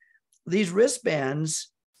 Because these wristbands,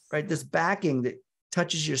 right, this backing that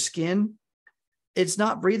touches your skin, it's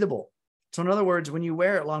not breathable. So in other words, when you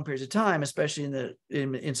wear it long periods of time, especially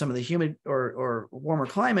in some of the humid or warmer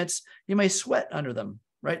climates, you may sweat under them,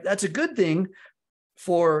 right? That's a good thing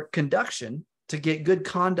for conduction, to get good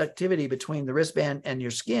conductivity between the wristband and your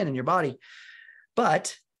skin and your body.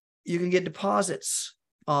 But you can get deposits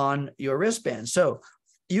on your wristband. So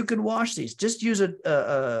you can wash these. Just use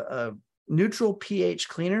a neutral pH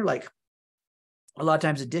cleaner, like a lot of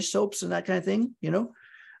times the dish soaps and that kind of thing,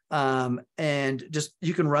 and just,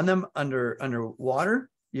 you can run them under water.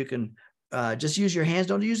 You can just use your hands.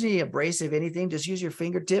 Don't use any abrasive anything. Just use your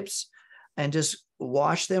fingertips and just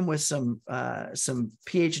wash them with some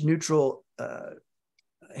pH neutral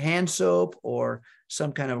hand soap or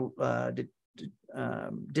some kind of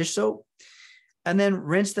dish soap, and then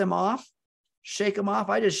rinse them off, shake them off.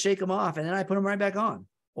 I just shake them off and then I put them right back on,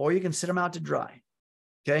 or you can sit them out to dry.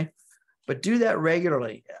 Okay. But do that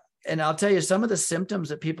regularly. And I'll tell you, some of the symptoms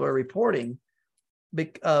that people are reporting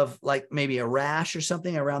of like maybe a rash or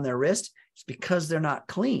something around their wrist, it's because they're not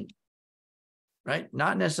clean, right?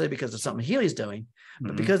 Not necessarily because of something Healy's doing,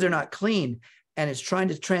 but because they're not clean, and it's trying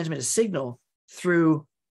to transmit a signal through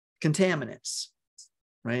contaminants,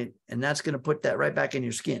 right? And that's going to put that right back in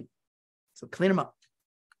your skin. So clean them up.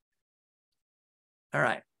 All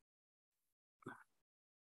right.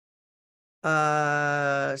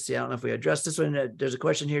 See, I don't know if we addressed this one. There's a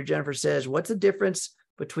question here. Jennifer says, what's the difference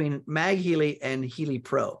between MagHealy and Healy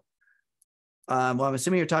Pro? Well, I'm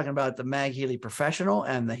assuming you're talking about the MagHealy Professional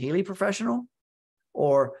and the Healy Professional,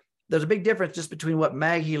 or there's a big difference just between what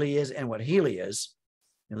MagHealy is and what Healy is.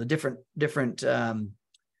 You know, the different, the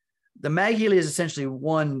MagHealy is essentially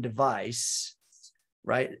one device,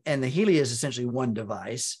 right? And the Healy is essentially one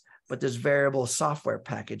device, but there's variable software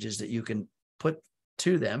packages that you can put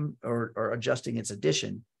to them or adjusting its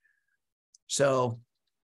addition. So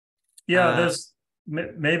yeah, there's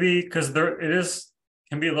maybe because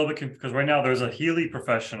can be a little bit, because right now there's a Healy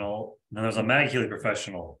Professional and then there's a MagHealy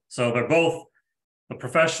Professional. So they're both the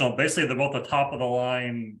professional, basically they're both the top of the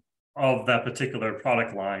line of that particular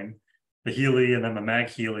product line, the Healy and then the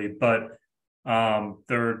MagHealy, but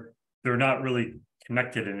they're not really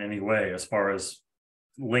connected in any way as far as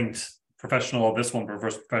linked professional of this one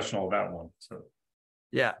versus professional of that one. So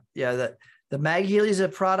yeah, the MagHealy is a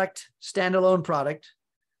product, standalone product,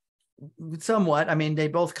 somewhat. I mean, they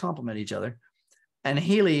both complement each other. And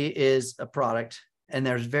Healy is a product, and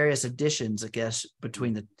there's various additions, I guess,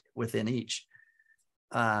 within each.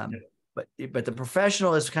 But the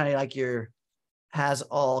professional is kind of like has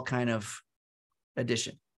all kind of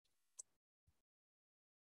addition.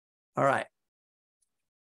 All right.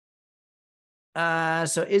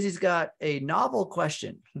 So Izzy's got a novel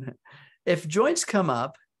question. If joints come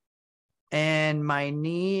up and my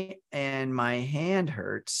knee and my hand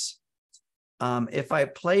hurts, if I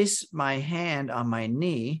place my hand on my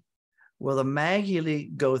knee, will the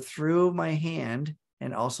MagHealy go through my hand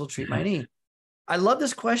and also treat my knee? I love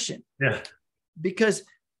this question. Yeah. Because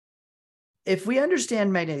if we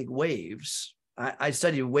understand magnetic waves, I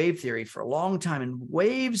studied wave theory for a long time, and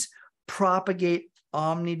waves propagate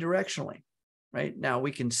omnidirectionally, right? Now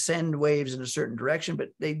we can send waves in a certain direction, but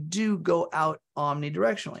they do go out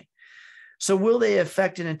omnidirectionally. So will they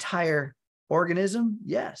affect an entire organism?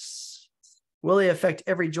 Yes. Will they affect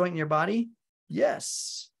every joint in your body?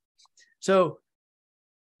 Yes. So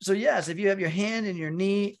yes, if you have your hand and your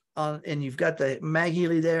knee on, and you've got the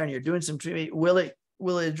MagHealy there, and you're doing some treatment, will it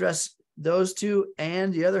address those two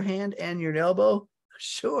and the other hand and your elbow?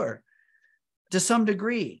 Sure, to some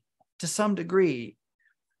degree.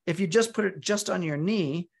 If you just put it just on your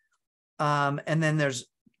knee, and then there's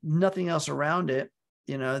nothing else around it,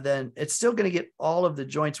 then it's still going to get all of the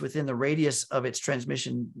joints within the radius of its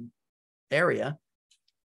transmission area.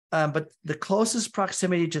 But the closest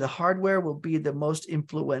proximity to the hardware will be the most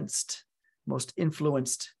influenced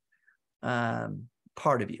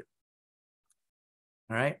part of you.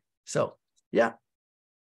 All right. So yeah,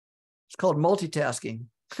 it's called multitasking.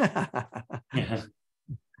 Yeah.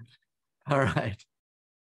 All right.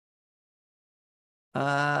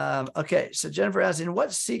 Okay. So Jennifer asks, in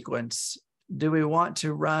what sequence do we want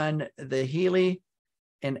to run the Healy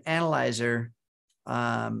and Analyzer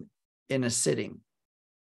in a sitting?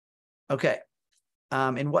 Okay.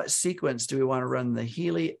 In what sequence do we want to run the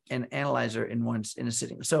Healy and Analyzer in a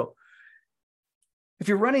sitting? So if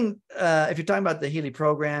you're talking about the Healy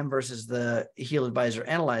program versus the HealAdvisor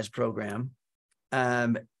Analyse program,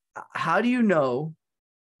 how do you know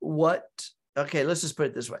okay, let's just put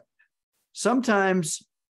it this way. Sometimes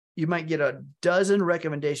you might get a dozen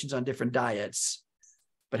recommendations on different diets,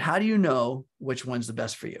 but how do you know which one's the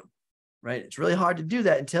best for you, right? It's really hard to do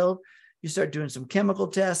that until you start doing some chemical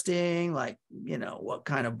testing, like, what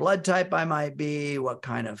kind of blood type I might be, what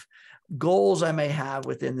kind of goals I may have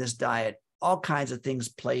within this diet. All kinds of things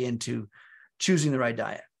play into choosing the right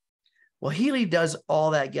diet. Well, Healy does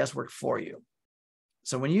all that guesswork for you.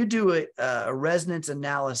 So when you do a resonance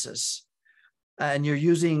analysis and you're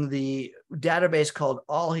using the database called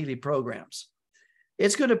All Healy Programs,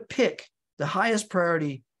 it's going to pick the highest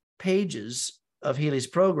priority pages of Healy's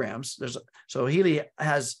programs. So Healy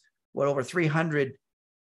has over 300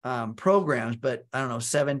 programs, but I don't know,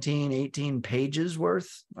 17, 18 pages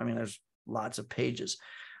worth. I mean, there's lots of pages.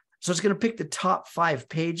 So it's going to pick the top 5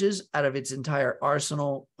 pages out of its entire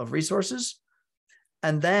arsenal of resources.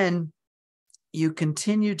 And then you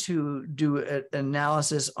continue to do an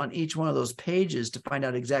analysis on each one of those pages to find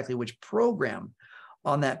out exactly which program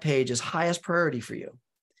on that page is highest priority for you.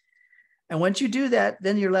 And once you do that,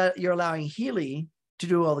 then you're allowing Healy to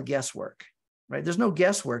do all the guesswork, right? There's no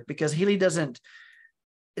guesswork because Healy doesn't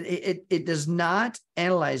it does not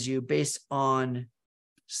analyze you based on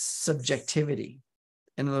subjectivity.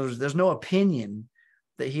 In other words, there's no opinion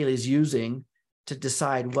that Healy's using to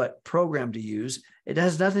decide what program to use. It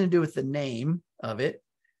has nothing to do with the name of it.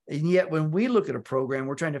 And yet when we look at a program,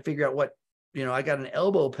 we're trying to figure out what, I got an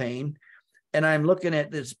elbow pain and I'm looking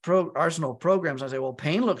at this arsenal of programs. I say, well,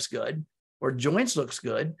 pain looks good, or joints looks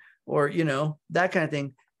good, or, that kind of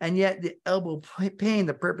thing. And yet the elbow pain,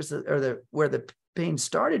 the purpose of, or where the pain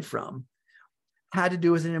started from, had to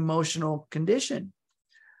do with an emotional condition.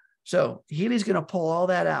 So Healy's going to pull all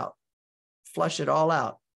that out, flush it all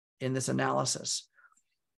out in this analysis.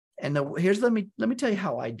 And let me tell you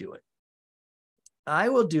how I do it. I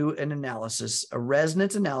will do an analysis, a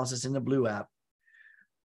resonance analysis in the Blue app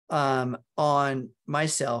on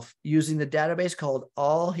myself using the database called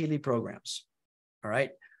All Healy Programs. All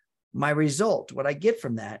right. My result, what I get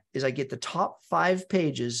from that is I get the top 5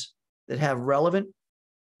 pages that have relevant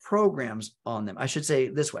programs on them. I should say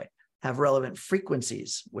it this way, have relevant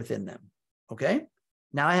frequencies within them. Okay.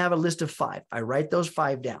 Now I have a list of 5. I write those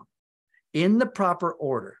 5 down in the proper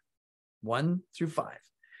order, 1 through 5.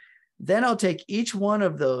 Then I'll take each one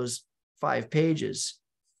of those 5 pages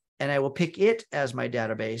and I will pick it as my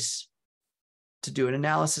database to do an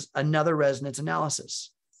analysis, another resonance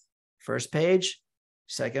analysis. First page,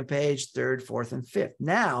 second page, third, fourth, and fifth.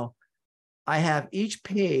 Now I have each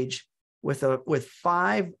page with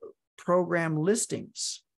 5 program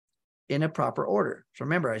listings in a proper order. So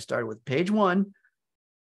remember, I started with page 1.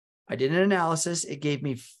 I did an analysis. It gave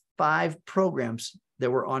me 5 programs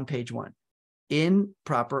that were on page 1 in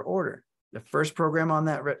proper order. The first program on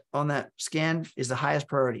that scan is the highest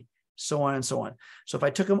priority, so on and so on. So if I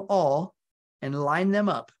took them all and lined them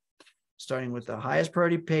up, starting with the highest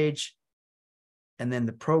priority page, and then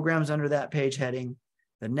the programs under that page heading,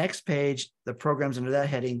 the next page, the programs under that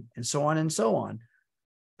heading, and so on,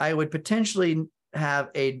 I would potentially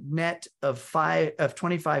have a net of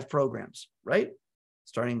 25 programs, right?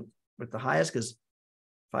 Starting with the highest, because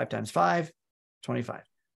 5 times 5, 25.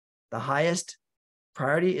 The highest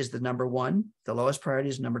priority is the number 1. The lowest priority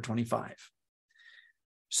is number 25.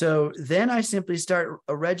 So then I simply start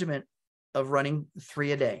a regimen of running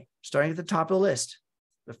 3 a day, starting at the top of the list.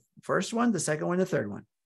 The first one, the second one, the third one.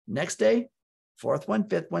 Next day, 4th one,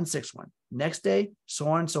 5th one, 6th one. Next day, so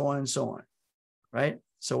on, so on, and so on, right?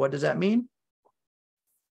 So what does that mean?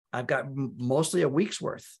 I've got mostly a week's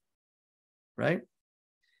worth, right?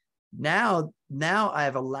 Now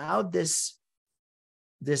I've allowed this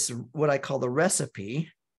what I call the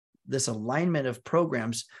recipe, this alignment of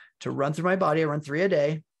programs to run through my body. I run 3 a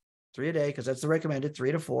day, because that's the recommended,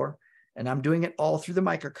 3 to 4. And I'm doing it all through the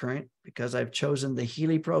microcurrent because I've chosen the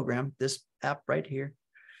Healy program, this app right here.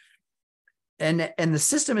 And the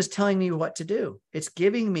system is telling me what to do. It's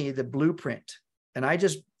giving me the blueprint and I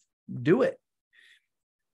just do it.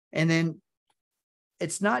 And then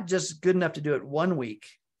it's not just good enough to do it 1 week.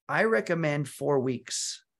 I recommend 4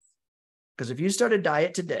 weeks. Because if you start a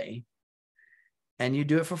diet today and you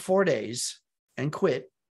do it for 4 days and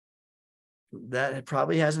quit, that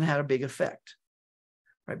probably hasn't had a big effect.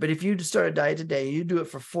 Right? But if you start a diet today, you do it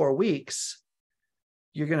for 4 weeks,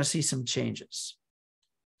 you're going to see some changes.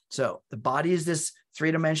 So the body is this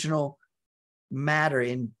 3-dimensional matter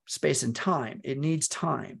in space and time. It needs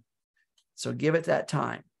time. So give it that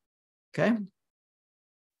time. Okay.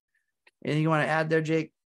 Anything you want to add there,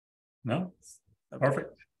 Jake? No. Okay.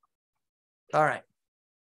 Perfect. All right.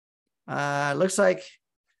 Looks like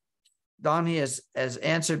Donnie has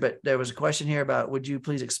answered, but there was a question here about, would you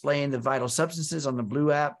please explain the vital substances on the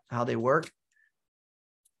Blue app, how they work?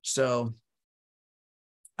 So,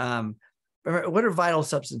 what are vital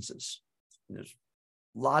substances? There's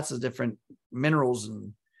lots of different minerals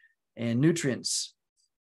and nutrients.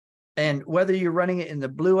 And whether you're running it in the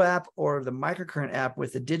Blue app or the microcurrent app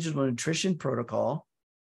with the digital nutrition protocol,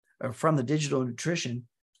 or from the digital nutrition,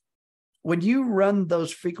 when you run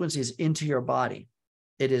those frequencies into your body,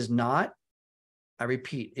 it is not, I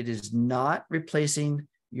repeat, it is not replacing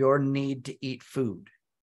your need to eat food.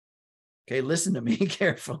 Okay, listen to me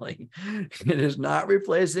carefully. It is not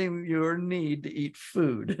replacing your need to eat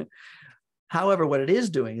food. However, what it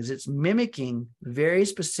is doing is it's mimicking very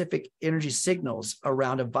specific energy signals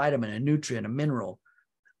around a vitamin, a nutrient, a mineral,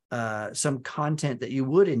 some content that you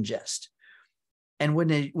would ingest. And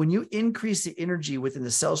when you increase the energy within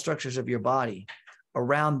the cell structures of your body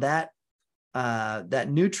around that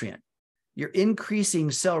nutrient, you're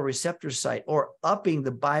increasing cell receptor site or upping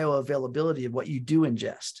the bioavailability of what you do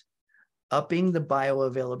ingest, upping the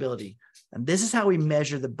bioavailability. And this is how we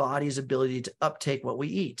measure the body's ability to uptake what we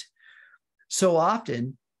eat. So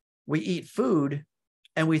often we eat food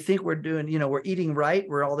and we think we're doing, we're eating right,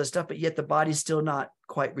 we're all this stuff, but yet the body's still not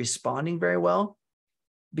quite responding very well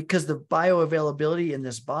because the bioavailability in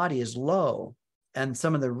this body is low. And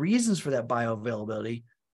some of the reasons for that bioavailability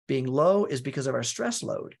being low is because of our stress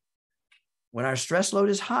load. When our stress load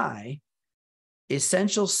is high,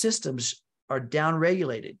 essential systems are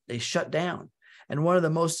downregulated. They shut down. And one of the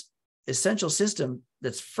most essential system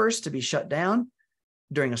that's first to be shut down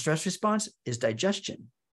during a stress response is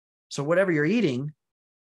digestion. So whatever you're eating,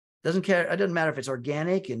 doesn't care. It doesn't matter if it's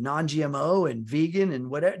organic and non-GMO and vegan and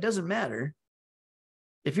whatever, it doesn't matter.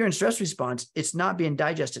 If you're in stress response, it's not being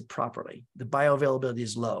digested properly. The bioavailability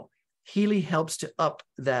is low. Healy helps to up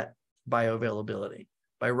that bioavailability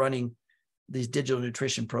by running these digital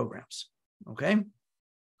nutrition programs. Okay.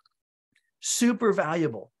 Super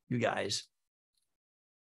valuable, you guys.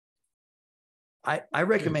 I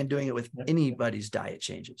recommend doing it with anybody's diet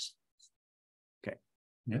changes. Okay.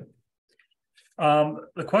 Yeah. I had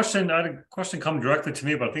a question come directly to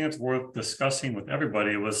me, but I think it's worth discussing with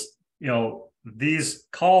everybody was, these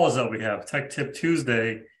calls that we have, Tech Tip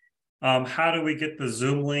Tuesday, how do we get the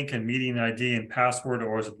Zoom link and meeting ID and password,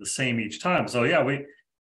 or is it the same each time? So yeah, we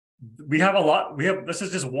have a lot. This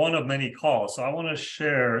is just one of many calls. So I want to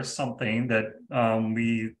share something that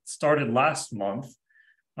we started last month,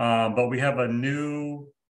 but we have a new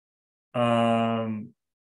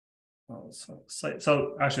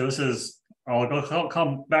so actually this is, I'll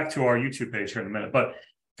come back to our YouTube page here in a minute, but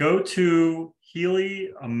go to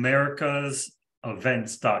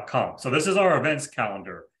HealyAmericasEvents.com. So this is our events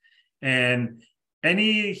calendar, and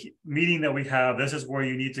any meeting that we have, this is where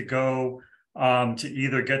you need to go to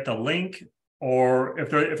either get the link, or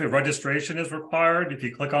if a registration is required, if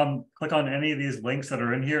you click on any of these links that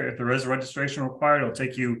are in here, if there is registration required, it'll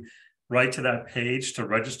take you right to that page to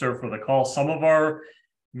register for the call. Some of our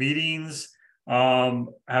meetings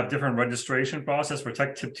have different registration process. For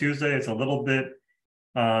Tech Tip Tuesday, it's a little bit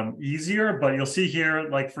easier, but you'll see here,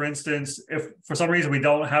 like for instance, if for some reason we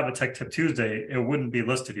don't have a Tech Tip Tuesday, it wouldn't be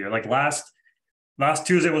listed here. Like last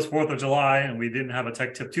Tuesday was 4th of July and we didn't have a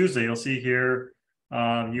Tech Tip Tuesday. You'll see here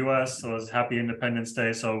US, so it's Happy Independence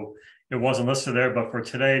Day, so it wasn't listed there. But for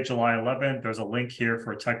today, July 11th, there's a link here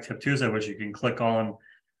for Tech Tip Tuesday, which you can click on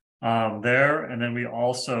there. And then we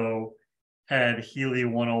also had Healy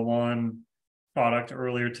 101 product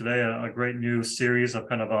earlier today, a great new series of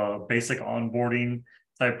kind of a basic onboarding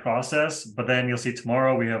type process. But then you'll see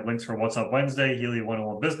tomorrow we have links for What's Up Wednesday, Healy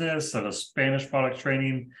 101 Business, so the Spanish product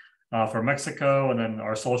training for Mexico, and then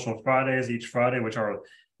our Social Fridays each Friday, which are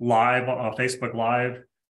live, Facebook Live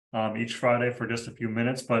each Friday for just a few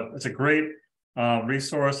minutes. But it's a great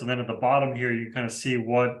resource. And then at the bottom here, you kind of see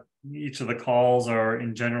what each of the calls are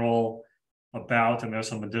in general about, and there's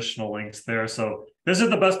some additional links there. So this is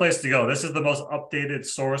the best place to go. This is the most updated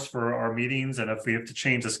source for our meetings. And if we have to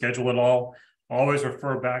change the schedule at all, always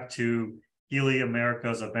refer back to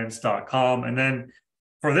HealyAmericasEvents.com. And then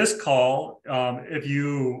for this call, if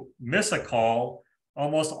you miss a call,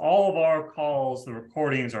 almost all of our calls, the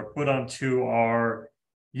recordings are put onto our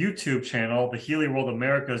YouTube channel, the Healy World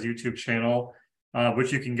Americas YouTube channel,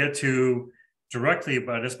 which you can get to directly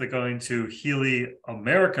by just going to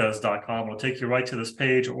HealyAmericas.com. It'll take you right to this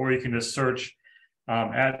page, or you can just search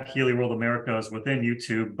at Healy World Americas within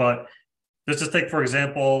YouTube. But just to take, for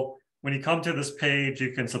example, when you come to this page,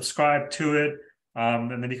 you can subscribe to it,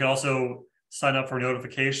 and then you can also sign up for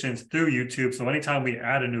notifications through YouTube. So anytime we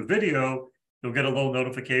add a new video, you'll get a little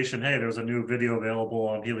notification, hey, there's a new video available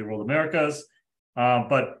on Healy World Americas.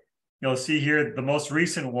 But you'll see here the most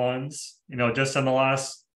recent ones, just in the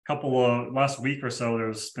last week or so,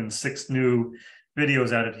 there's been 6 new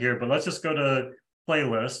videos added here. But let's just go to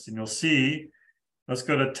playlist, and you'll see, let's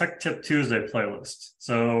go to Tech Tip Tuesday playlist.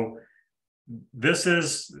 So this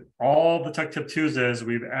is all the Tech Tip Tuesdays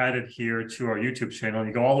we've added here to our YouTube channel.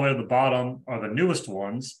 You go all the way to the bottom are the newest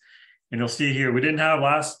ones, and you'll see here we didn't have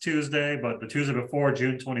last Tuesday, but the Tuesday before,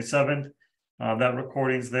 June 27th, that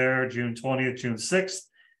recording's there, June 20th, June 6th.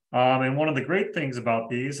 And one of the great things about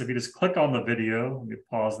these, if you just click on the video, let me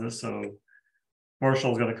pause this, so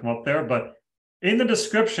commercial is going to come up there, but in the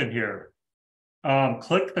description here,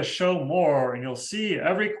 click the show more, and you'll see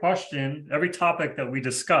every question, every topic that we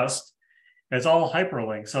discussed, it's all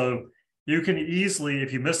hyperlinked. So you can easily,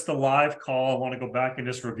 if you missed the live call, want to go back and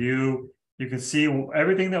just review, you can see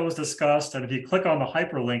everything that was discussed. And if you click on the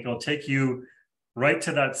hyperlink, it'll take you right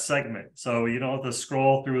to that segment. So you don't have to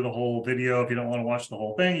scroll through the whole video. If you don't want to watch the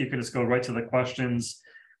whole thing, you can just go right to the questions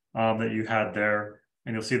that you had there.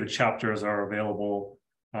 And you'll see the chapters are available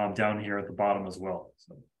down here at the bottom as well.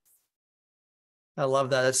 So. I love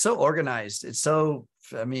that. It's so organized. It's so,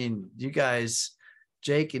 you guys,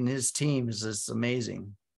 Jake and his team is just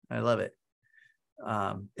amazing. I love it.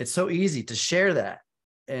 It's so easy to share that.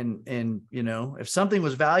 And you know, if something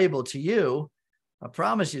was valuable to you, I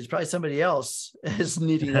promise you, it's probably somebody else is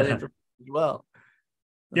needing that information as well.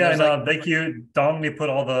 Yeah, and thank you. Dominic put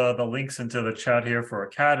all the links into the chat here for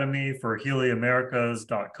Academy, for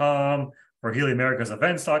HealyAmericas.com, for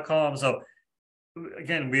HealyAmericasEvents.com. So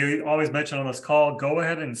again, we always mention on this call, go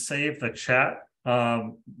ahead and save the chat.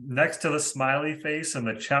 Next to the smiley face in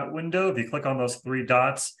the chat window, if you click on those three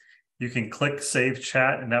dots, you can click Save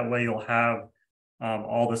Chat, and that way you'll have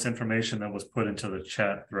all this information that was put into the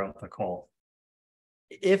chat throughout the call.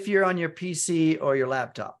 If you're on your PC or your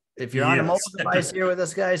laptop. If you're on a mobile device here with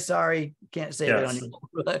us, guys, sorry, can't save it on your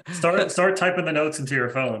start typing the notes into your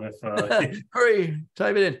phone. If hurry,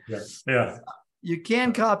 type it in. Yeah. You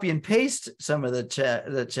can copy and paste some of the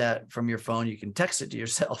chat from your phone. You can text it to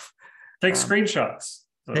yourself. Take screenshots.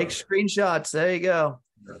 Take screenshots. There you go.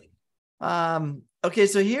 Okay,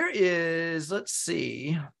 so here is, let's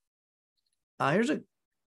see. Here's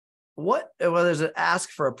there's an ask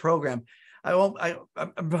for a program. I'm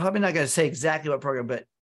probably not going to say exactly what program, but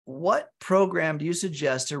what program do you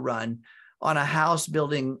suggest to run on a house,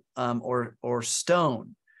 building, or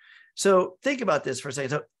stone? So think about this for a second.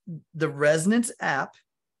 So the Resonance app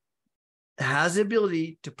has the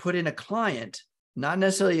ability to put in a client, not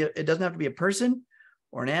necessarily, it doesn't have to be a person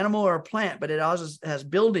or an animal or a plant, but it also has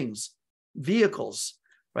buildings, vehicles,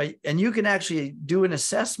 right? And you can actually do an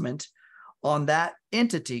assessment on that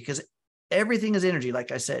entity because everything is energy,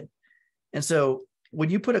 like I said. And so when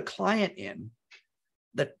you put a client in,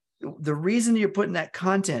 the reason you're putting that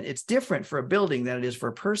content, it's different for a building than it is for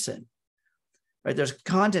a person, right? There's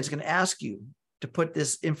content that's going to ask you to put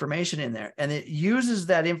this information in there, and it uses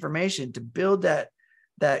that information to build that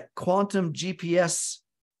quantum GPS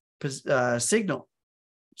signal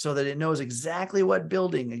so that it knows exactly what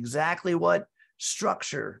building, exactly what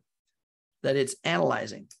structure that it's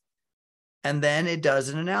analyzing. And then it does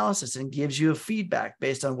an analysis and gives you a feedback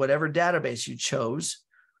based on whatever database you chose.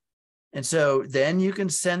 And so then you can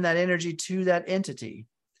send that energy to that entity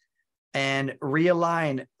and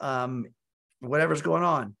realign whatever's going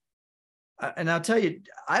on. And I'll tell you,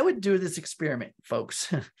 I would do this experiment,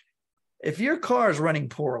 folks. If your car is running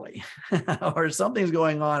poorly or something's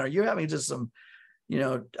going on, or you're having just some,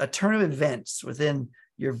 a turn of events within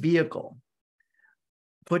your vehicle,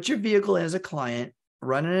 put your vehicle in as a client,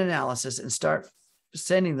 run an analysis, and start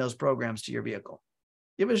sending those programs to your vehicle.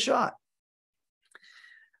 Give it a shot.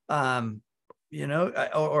 Or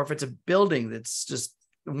if it's a building that's just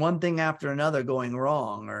one thing after another going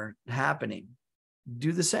wrong or happening,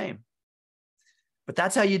 do the same. But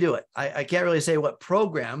that's how you do it. I can't really say what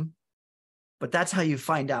program, but that's how you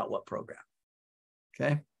find out what program.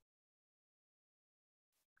 Okay.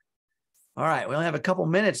 All right. We only have a couple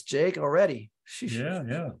minutes, Jake, already.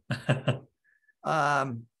 Yeah.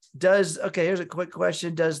 Here's a quick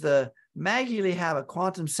question. Does the MagHealy have a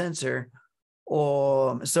quantum sensor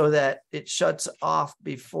or so that it shuts off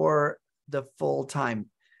before the full time?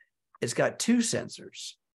 It's got two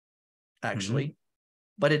sensors, actually,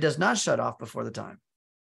 but it does not shut off before the time.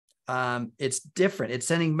 It's different. It's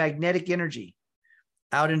sending magnetic energy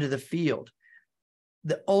out into the field.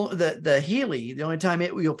 The Healy, the only time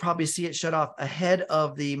you'll probably see it shut off ahead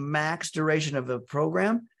of the max duration of the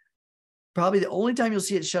program. Probably the only time you'll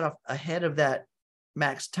see it shut off ahead of that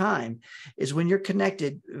max time is when you're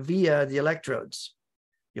connected via the electrodes.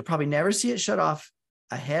 You'll probably never see it shut off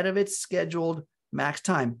ahead of its scheduled max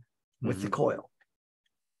time with the coil,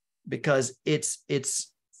 because there's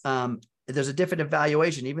a different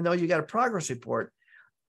evaluation. Even though you got a progress report,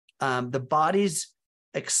 the body's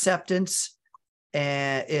acceptance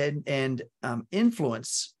and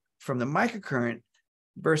influence from the microcurrent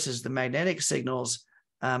versus the magnetic signals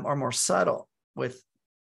are more subtle with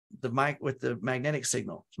the magnetic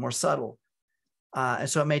signal. It's more subtle, and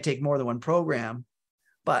so it may take more than one program.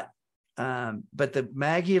 But the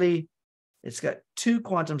MagHealy, it's got two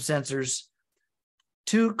quantum sensors,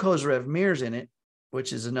 two Kozyrev mirrors in it,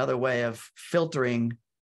 which is another way of filtering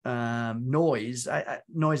noise.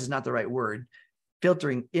 Noise is not the right word.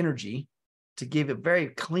 Filtering energy to give a very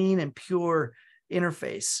clean and pure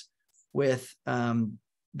interface with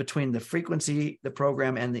between the frequency, the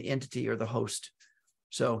program, and the entity or the host.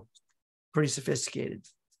 So pretty sophisticated.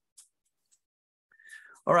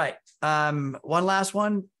 All right. One last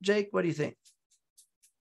one, Jake, what do you think?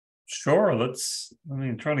 Sure.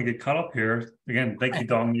 Trying to get caught up here. Again, thank you,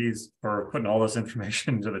 Dominique, for putting all this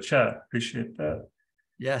information into the chat. Appreciate that.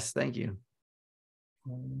 Yes, thank you.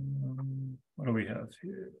 What do we have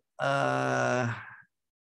here?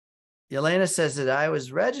 Elena says that I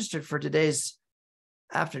was registered for today's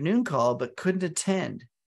afternoon call, but couldn't attend.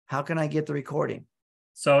 How can I get the recording?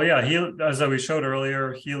 So yeah, as we showed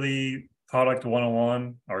earlier, Healy Product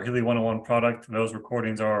 101 or Healy 101 product, those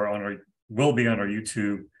recordings will be on our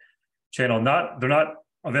YouTube channel. They're not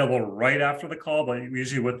available right after the call, but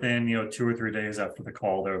usually within 2 or 3 days after the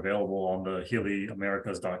call, they're available on the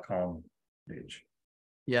HealyAmericas.com page.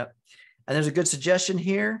 Yep. And there's a good suggestion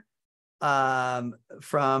here from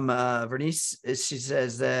Vernice. She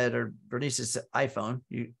says that, or Vernice's iPhone,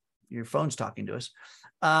 your phone's talking to us.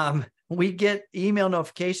 We get email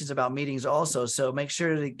notifications about meetings also. So make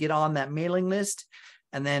sure to get on that mailing list.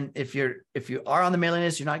 And then if you are on the mailing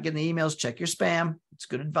list, you're not getting the emails, check your spam. It's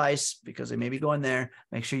good advice because they may be going there.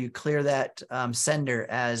 Make sure you clear that sender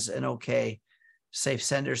as an okay, safe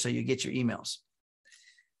sender so you get your emails.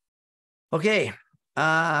 Okay.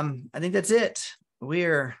 I think that's it.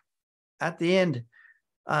 We're at the end.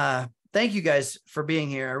 Thank you guys for being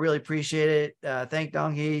here. I really appreciate it. Thank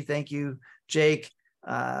Dong-hee. Thank you, Jake.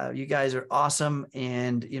 You guys are awesome.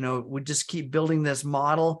 And, we just keep building this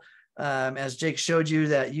model. As Jake showed you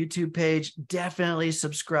that YouTube page, definitely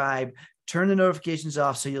subscribe, turn the notifications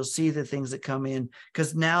off so you'll see the things that come in,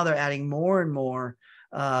 because now they're adding more and more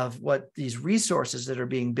of what these resources that are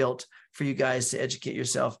being built for you guys to educate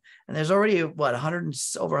yourself. And there's already over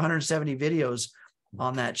 170 videos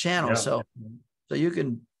on that channel. Yeah. So you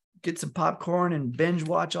can get some popcorn and binge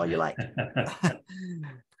watch all you like.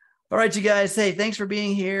 All right, you guys. Hey, thanks for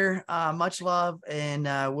being here. Much love. And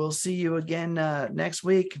we'll see you again next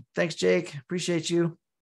week. Thanks, Jake. Appreciate you.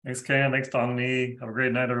 Thanks, Ken. Thanks, Dong-hee. Have a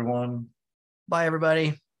great night, everyone. Bye,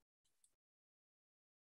 everybody.